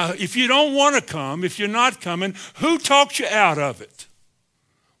 Now, if you don't want to come, if you're not coming, who talked you out of it?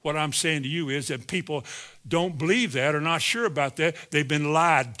 What I'm saying to you is that people don't believe that or not sure about that. They've been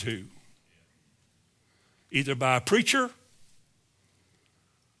lied to. Either by a preacher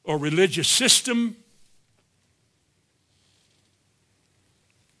or religious system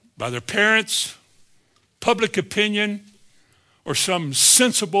by their parents, public opinion, or some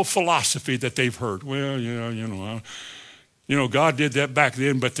sensible philosophy that they've heard. Well, God did that back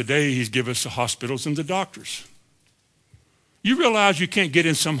then, but today he's given us the hospitals and the doctors. You realize you can't get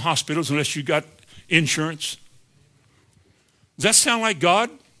in some hospitals unless you got insurance? Does that sound like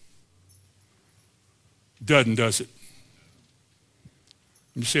God? Doesn't, does it?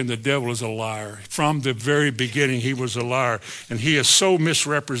 I'm saying the devil is a liar. From the very beginning, he was a liar, and he has so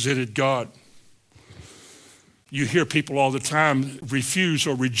misrepresented God. You hear people all the time refuse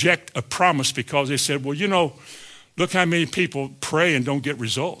or reject a promise because they said, well, look how many people pray and don't get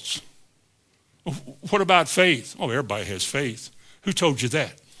results. What about faith? Oh, everybody has faith. Who told you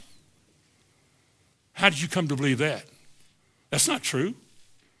that? How did you come to believe that? That's not true.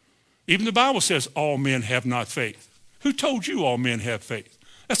 Even the Bible says all men have not faith. Who told you all men have faith?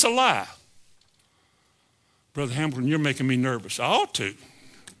 That's a lie. Brother Hamilton, you're making me nervous. I ought to.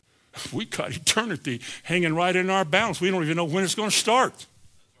 We got eternity hanging right in our balance. We don't even know when it's going to start.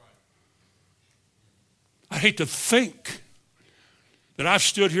 I hate to think that I've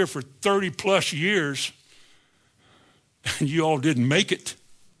stood here for 30 plus years and you all didn't make it.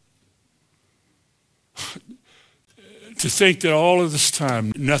 To think that all of this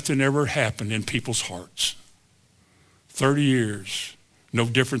time, nothing ever happened in people's hearts. 30 years, no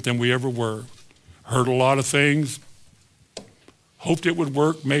different than we ever were. Heard a lot of things, hoped it would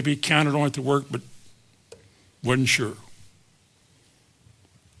work, maybe counted on it to work, but wasn't sure.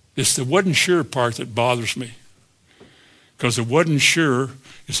 It's the wasn't sure part that bothers me. Because the wasn't sure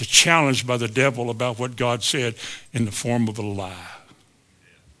is a challenge by the devil about what God said in the form of a lie.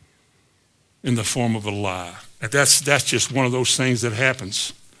 In the form of a lie. And that's just one of those things that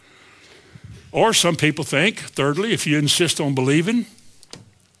happens. Or some people think, thirdly, if you insist on believing,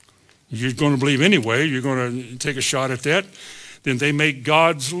 you're going to believe anyway, you're going to take a shot at that, then they make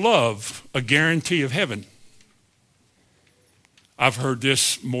God's love a guarantee of heaven. I've heard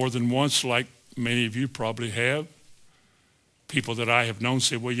this more than once, like many of you probably have. People that I have known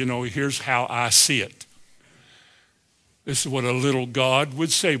say, well, here's how I see it. This is what a little God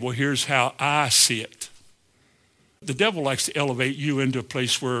would say. Well, here's how I see it. The devil likes to elevate you into a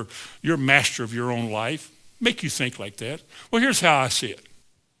place where you're master of your own life, make you think like that. Well, here's how I see it.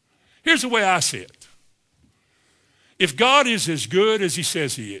 Here's the way I see it. If God is as good as he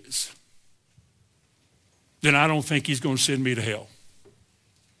says he is, then I don't think he's going to send me to hell.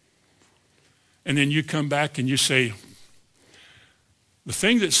 And then you come back and you say, the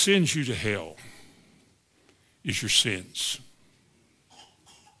thing that sends you to hell is your sins.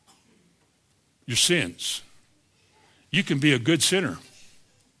 Your sins. You can be a good sinner.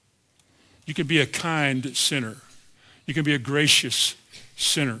 You can be a kind sinner. You can be a gracious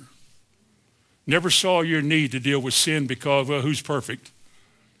sinner. Never saw your need to deal with sin because, well, who's perfect?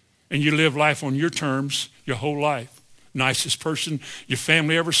 And you live life on your terms your whole life. Nicest person your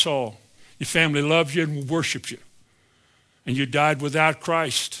family ever saw. Your family loves you and worships you. And you died without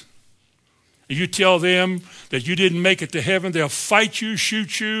Christ. And you tell them that you didn't make it to heaven, they'll fight you,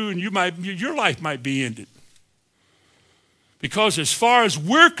 shoot you, and your life might be ended. Because as far as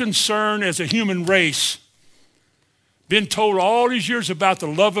we're concerned as a human race, been told all these years about the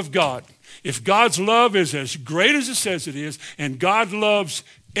love of God. If God's love is as great as it says it is, and God loves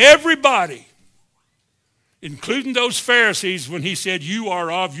everybody, including those Pharisees when he said, you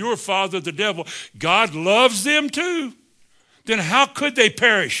are of your father the devil, God loves them too, then how could they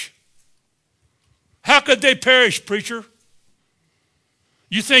perish? How could they perish, preacher?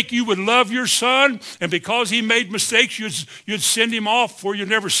 You think you would love your son, and because he made mistakes, you'd send him off where you'd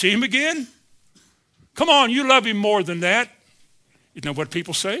never see him again? Come on, you love him more than that. You know what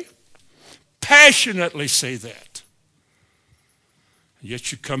people say? Passionately say that.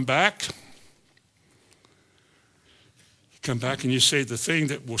 Yet you come back and you say the thing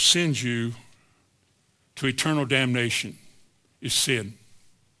that will send you to eternal damnation is sin.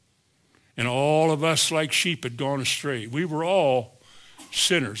 And all of us like sheep had gone astray. We were all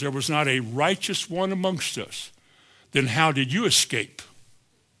sinners. There was not a righteous one amongst us. Then how did you escape?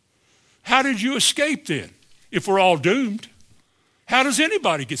 How did you escape then? If we're all doomed, how does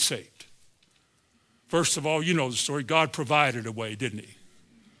anybody get saved? First of all, you know the story. God provided a way, didn't he?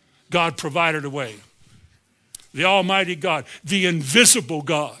 God provided a way. The Almighty God, the invisible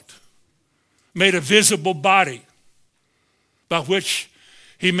God, made a visible body by which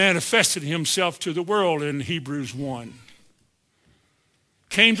he manifested himself to the world in Hebrews 1.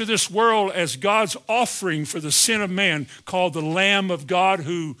 Came to this world as God's offering for the sin of man, called the Lamb of God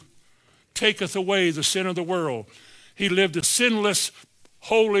who taketh away the sin of the world. He lived a sinless,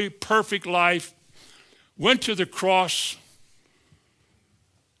 holy, perfect life, went to the cross,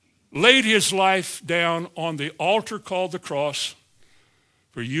 laid his life down on the altar called the cross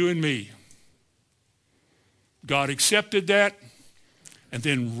for you and me. God accepted that and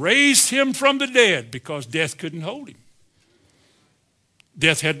then raised him from the dead because death couldn't hold him.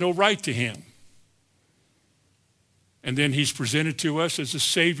 Death had no right to him. And then he's presented to us as the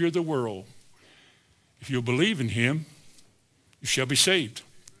Savior of the world. If you'll believe in him, you shall be saved.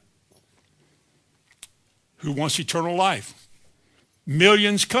 Who wants eternal life?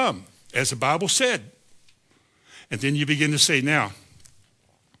 Millions come, as the Bible said. And then you begin to say, now,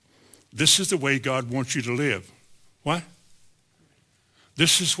 this is the way God wants you to live. What?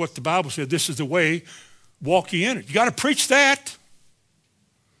 This is what the Bible said. This is the way. Walk ye in it. You got to preach that.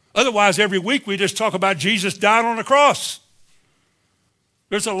 Otherwise, every week we just talk about Jesus dying on the cross.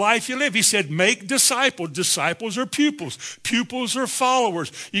 There's a life you live. He said, make disciples. Disciples are pupils. Pupils are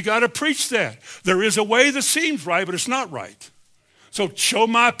followers. You got to preach that. There is a way that seems right, but it's not right. So show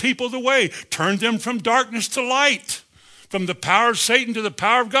my people the way. Turn them from darkness to light, from the power of Satan to the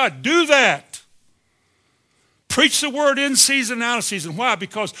power of God. Do that. Preach the word in season, out of season. Why?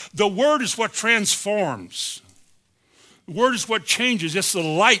 Because the word is what transforms. The word is what changes. It's the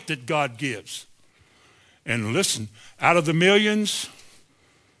light that God gives. And listen, out of the millions,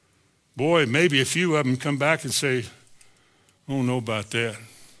 boy, maybe a few of them come back and say, I don't know about that.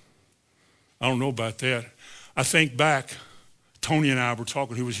 I don't know about that. I think back, Tony and I were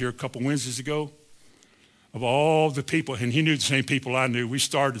talking, who was here a couple Wednesdays ago, of all the people, and he knew the same people I knew. We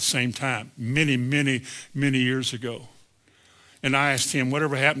started at the same time, many, many, many years ago. And I asked him,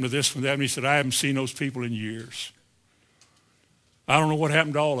 whatever happened to this one, that? And he said, I haven't seen those people in years. I don't know what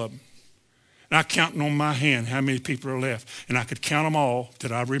happened to all of them. And I counting on my hand how many people are left. And I could count them all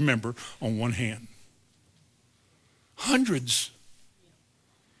that I remember on one hand. Hundreds.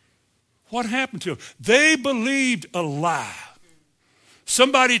 What happened to them? They believed a lie.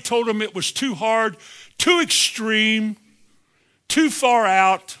 Somebody told them it was too hard, too extreme, too far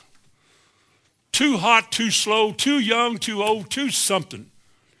out, too hot, too slow, too young, too old, too something.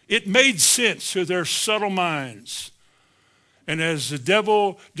 It made sense to their subtle minds. And as the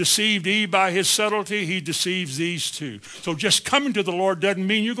devil deceived Eve by his subtlety, he deceives these too. So just coming to the Lord doesn't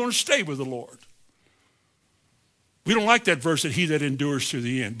mean you're going to stay with the Lord. We don't like that verse that he that endures to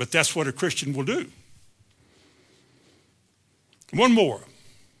the end, but that's what a Christian will do. One more.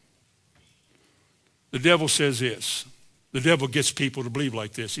 The devil says this. The devil gets people to believe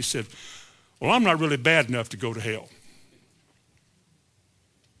like this. He said, well, I'm not really bad enough to go to hell.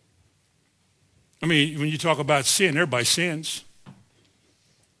 I mean, when you talk about sin, everybody sins.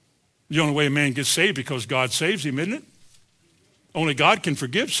 The only way a man gets saved because God saves him, isn't it? Only God can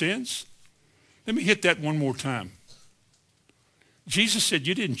forgive sins. Let me hit that one more time. Jesus said,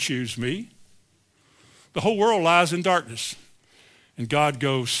 you didn't choose me. The whole world lies in darkness. And God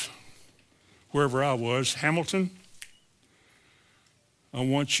goes, wherever I was, Hamilton, I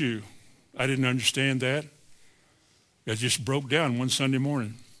want you. I didn't understand that. I just broke down one Sunday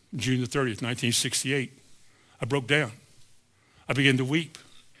morning. June the 30th, 1968. I broke down. I began to weep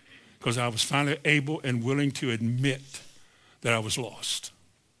because I was finally able and willing to admit that I was lost.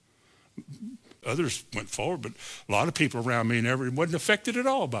 Others went forward, but a lot of people around me never wasn't affected at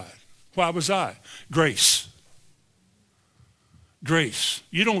all by it. Why was I? Grace. Grace.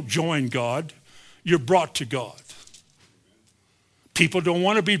 You don't join God. You're brought to God. People don't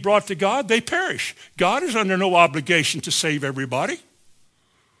want to be brought to God. They perish. God is under no obligation to save everybody.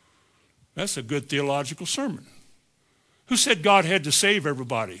 That's a good theological sermon. Who said God had to save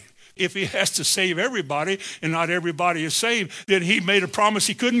everybody? If he has to save everybody and not everybody is saved, then he made a promise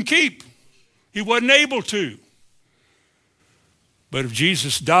he couldn't keep. He wasn't able to. But if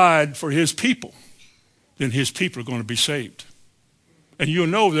Jesus died for his people, then his people are going to be saved. And you'll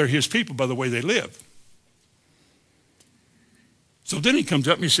know they're his people by the way they live. So then he comes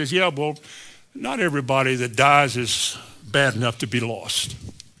up and he says, yeah, well, not everybody that dies is bad enough to be lost.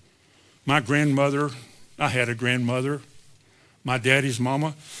 My grandmother, I had a grandmother, my daddy's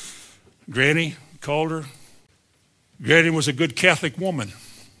mama, Granny, called her. Granny was a good Catholic woman.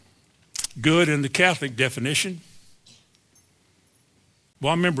 Good in the Catholic definition.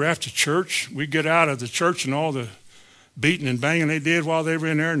 Well, I remember after church, we'd get out of the church and all the beating and banging they did while they were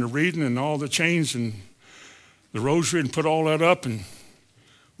in there and the reading and all the chains and the rosary and put all that up. And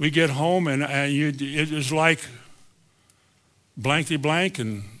we get home and it was like blankety blank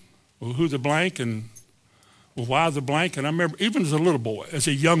and well, who the blank and well, why the blank? And I remember even as a little boy, as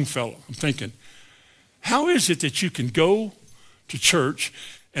a young fellow, I'm thinking, how is it that you can go to church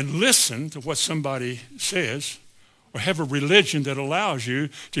and listen to what somebody says or have a religion that allows you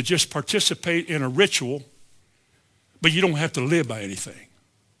to just participate in a ritual, but you don't have to live by anything?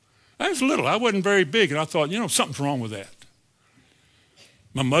 I was little. I wasn't very big, and I thought, something's wrong with that.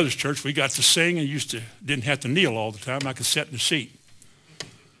 My mother's church, we got to sing and didn't have to kneel all the time. I could sit in the seat.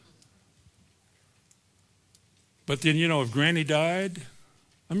 But then, if Granny died,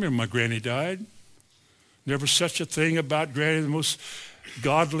 I remember my granny died. Never such a thing about Granny, the most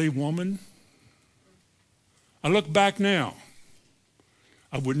godly woman. I look back now.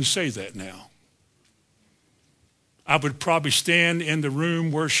 I wouldn't say that now. I would probably stand in the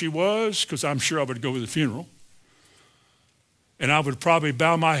room where she was, because I'm sure I would go to the funeral. And I would probably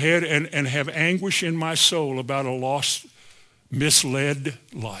bow my head and have anguish in my soul about a lost, misled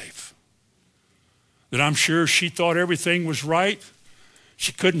life. That I'm sure she thought everything was right.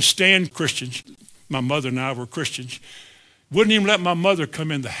 She couldn't stand Christians. My mother and I were Christians. Wouldn't even let my mother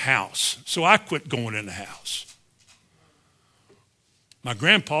come in the house. So I quit going in the house. My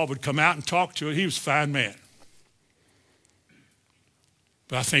grandpa would come out and talk to her. He was a fine man.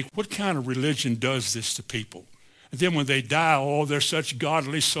 But I think, what kind of religion does this to people? And then when they die, they're such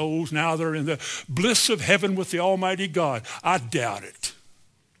godly souls. Now they're in the bliss of heaven with the Almighty God. I doubt it.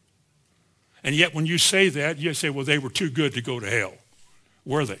 And yet when you say that, you say, well, they were too good to go to hell.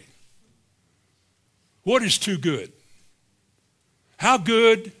 Were they? What is too good? How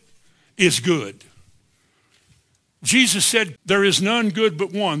good is good? Jesus said, there is none good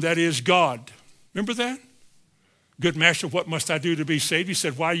but one, that is God. Remember that? Good master, what must I do to be saved? He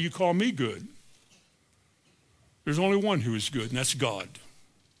said, why do you call me good? There's only one who is good, and that's God.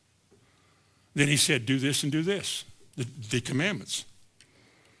 Then he said, do this and do this, the commandments.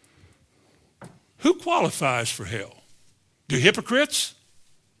 Who qualifies for hell? Do hypocrites?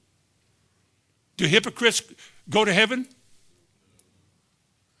 Do hypocrites go to heaven?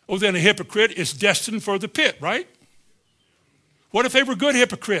 Oh, then a hypocrite is destined for the pit, right? What if they were good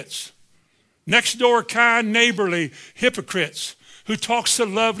hypocrites? Next door, kind, neighborly hypocrites who talk so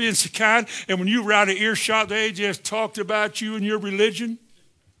lovely and so kind, and when you were out of earshot, they just talked about you and your religion.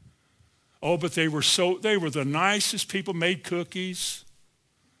 Oh, but they were the nicest people, made cookies.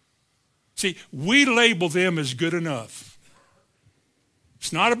 See, we label them as good enough.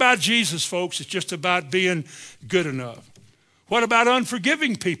 It's not about Jesus, folks. It's just about being good enough. What about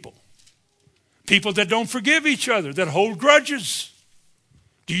unforgiving people? People that don't forgive each other, that hold grudges.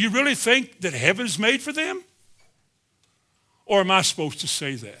 Do you really think that heaven is made for them? Or am I supposed to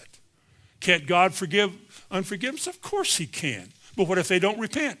say that? Can't God forgive unforgiveness? Of course he can. But what if they don't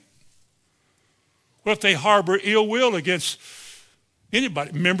repent? What if they harbor ill will against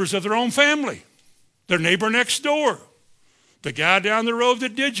anybody, members of their own family, their neighbor next door, the guy down the road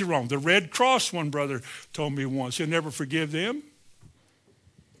that did you wrong? The Red Cross, one brother told me once, he'll never forgive them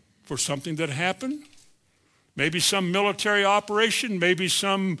for something that happened. Maybe some military operation, maybe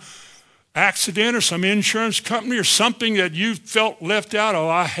some accident or some insurance company or something that you felt left out. Oh,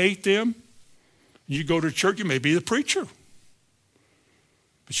 I hate them. You go to church, you may be the preacher.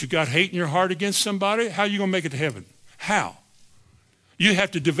 But you got hate in your heart against somebody, how are you going to make it to heaven? How? You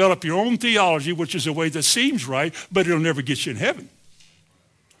have to develop your own theology, which is a way that seems right, but it'll never get you in heaven.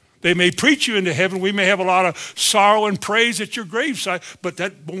 They may preach you into heaven. We may have a lot of sorrow and praise at your graveside, but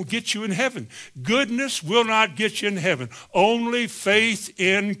that won't get you in heaven. Goodness will not get you in heaven. Only faith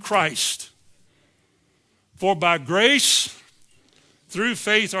in Christ. For by grace, through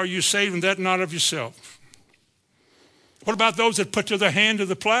faith are you saved, and that not of yourself. What about those that put their hand to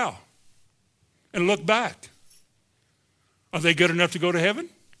the plow and look back? Are they good enough to go to heaven?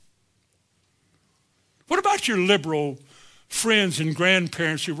 What about your liberal friends and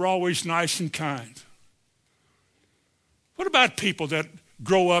grandparents who were always nice and kind? What about people that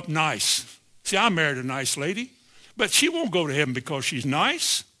grow up nice? See, I married a nice lady, but she won't go to heaven because she's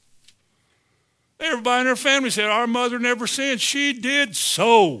nice. Everybody in her family said, our mother never sinned. She did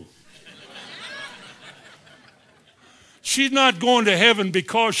so. She's not going to heaven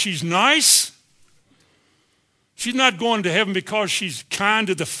because she's nice. She's not going to heaven because she's kind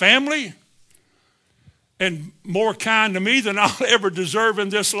to the family and more kind to me than I'll ever deserve in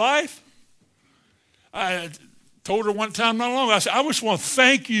this life. I told her one time not long ago, I said, I just want to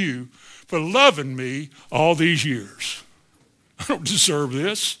thank you for loving me all these years. I don't deserve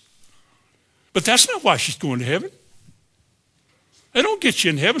this. But that's not why she's going to heaven. They don't get you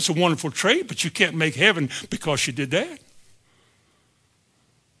in heaven. It's a wonderful trait, but you can't make heaven because she did that.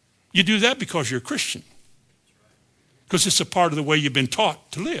 You do that because you're a Christian. Because it's a part of the way you've been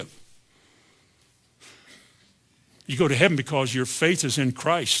taught to live. You go to heaven because your faith is in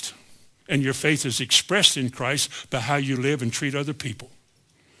Christ. And your faith is expressed in Christ by how you live and treat other people.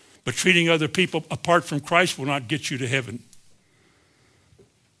 But treating other people apart from Christ will not get you to heaven.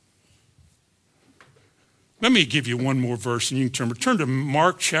 Let me give you one more verse, and you can turn to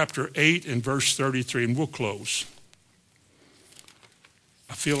Mark chapter 8 and verse 33, and we'll close.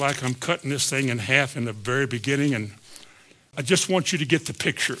 I feel like I'm cutting this thing in half in the very beginning, and I just want you to get the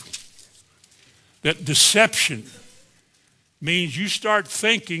picture. That deception means you start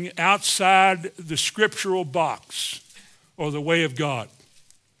thinking outside the scriptural box or the way of God.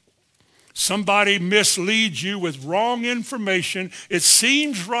 Somebody misleads you with wrong information. It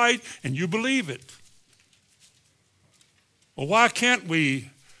seems right, and you believe it. Well, why can't we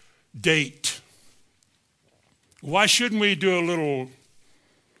date? Why shouldn't we do a little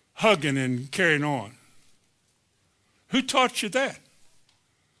hugging and carrying on? Who taught you that?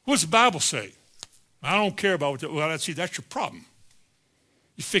 What's the Bible say? I don't care about what that. Well, see, that's your problem.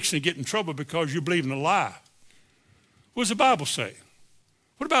 You're fixing to get in trouble because you believe in a lie. What does the Bible say?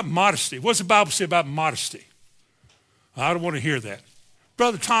 What about modesty? What does the Bible say about modesty? I don't want to hear that.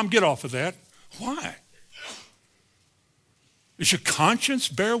 Brother Tom, get off of that. Why? Does your conscience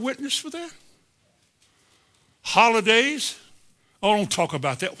bear witness for that? Holidays? Oh, don't talk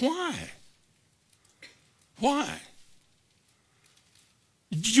about that. Why? Why?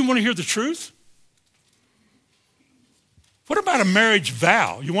 Do you want to hear the truth? What about a marriage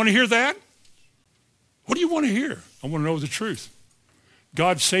vow? You want to hear that? What do you want to hear? I want to know the truth.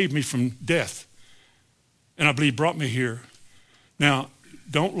 God saved me from death, and I believe brought me here. Now,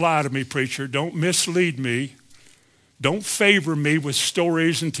 don't lie to me, preacher. Don't mislead me. Don't favor me with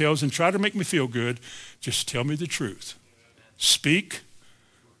stories and tales and try to make me feel good. Just tell me the truth. Speak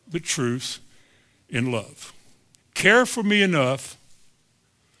the truth in love. Care for me enough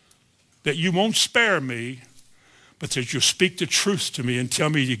that you won't spare me, but that you'll speak the truth to me and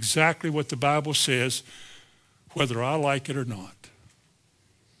tell me exactly what the Bible says, whether I like it or not.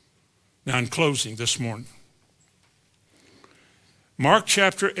 Now, in closing this morning, Mark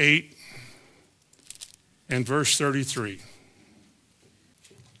chapter 8 and verse 33.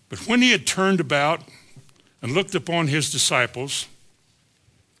 But when he had turned about and looked upon his disciples,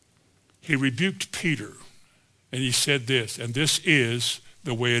 he rebuked Peter, and he said this, and this is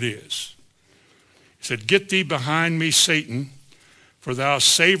the way it is. He said, "Get thee behind me, Satan, for thou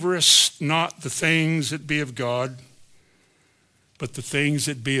savorest not the things that be of God, but the things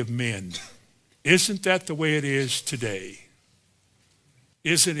that be of men." Isn't that the way it is today?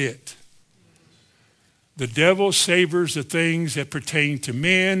 Isn't it? The devil savors the things that pertain to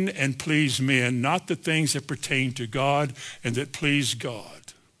men and please men, not the things that pertain to God and that please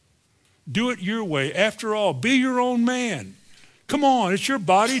God. Do it your way. After all, be your own man. Come on, it's your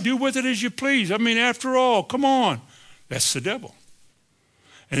body. Do with it as you please. I mean, after all, come on. That's the devil.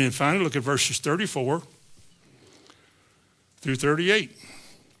 And then finally, look at verses 34 through 38.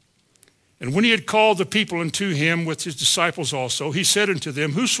 And when he had called the people unto him with his disciples also, he said unto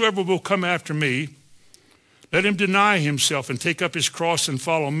them, "Whosoever will come after me, let him deny himself and take up his cross and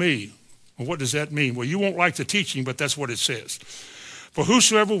follow me." Well, what does that mean? Well, you won't like the teaching, but that's what it says. "For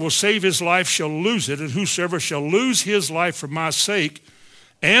whosoever will save his life shall lose it, and whosoever shall lose his life for my sake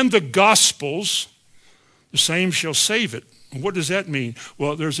and the gospel's, the same shall save it." And what does that mean?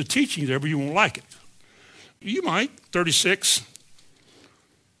 Well, there's a teaching there, but you won't like it. You might. 36.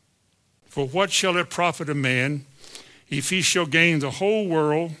 "For what shall it profit a man if he shall gain the whole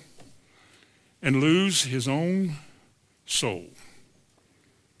world and lose his own soul?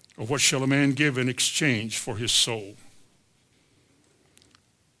 Or what shall a man give in exchange for his soul?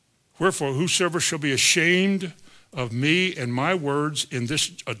 Wherefore, whosoever shall be ashamed of me and my words in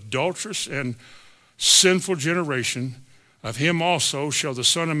this adulterous and sinful generation, of him also shall the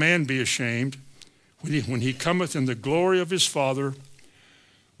Son of Man be ashamed when he cometh in the glory of his Father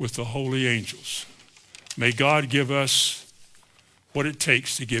with the holy angels." May God give us what it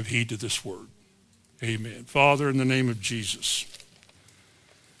takes to give heed to this word. Amen. Father, in the name of Jesus,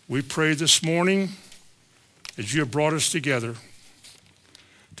 we pray this morning as you have brought us together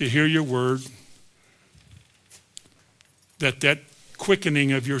to hear your word, that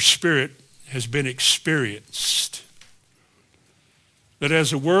quickening of your spirit has been experienced. That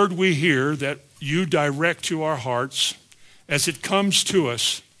as a word we hear, that you direct to our hearts, as it comes to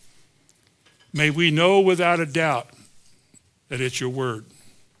us, may we know without a doubt that it's your word.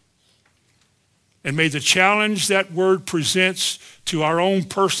 And may the challenge that word presents to our own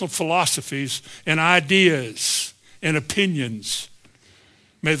personal philosophies and ideas and opinions,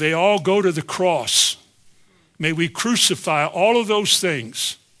 may they all go to the cross. May we crucify all of those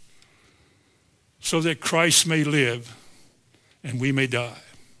things so that Christ may live and we may die.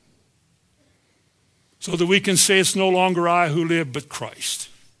 So that we can say it's no longer I who live, but Christ.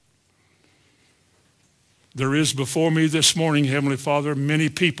 There is before me this morning, Heavenly Father, many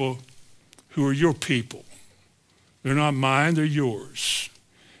people who are your people, They're not mine, they're yours.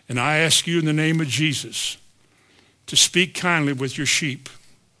 And I ask you in the name of Jesus to speak kindly with your sheep.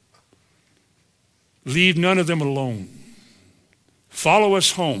 Leave none of them alone. Follow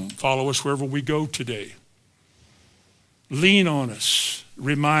us home. Follow us wherever we go today. Lean on us.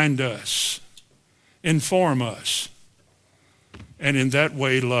 Remind us. Inform us. And in that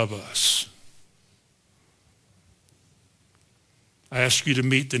way, love us. I ask you to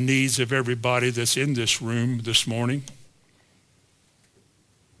meet the needs of everybody that's in this room this morning.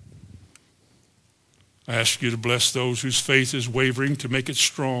 I ask you to bless those whose faith is wavering, to make it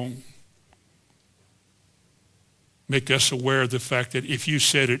strong. Make us aware of the fact that if you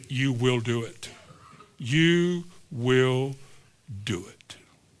said it, you will do it. You will do it.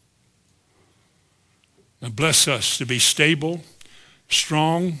 Now bless us to be stable,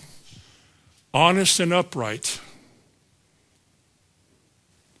 strong, honest, and upright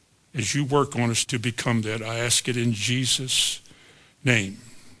as you work on us to become that. I ask it in Jesus' name.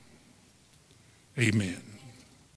 Amen.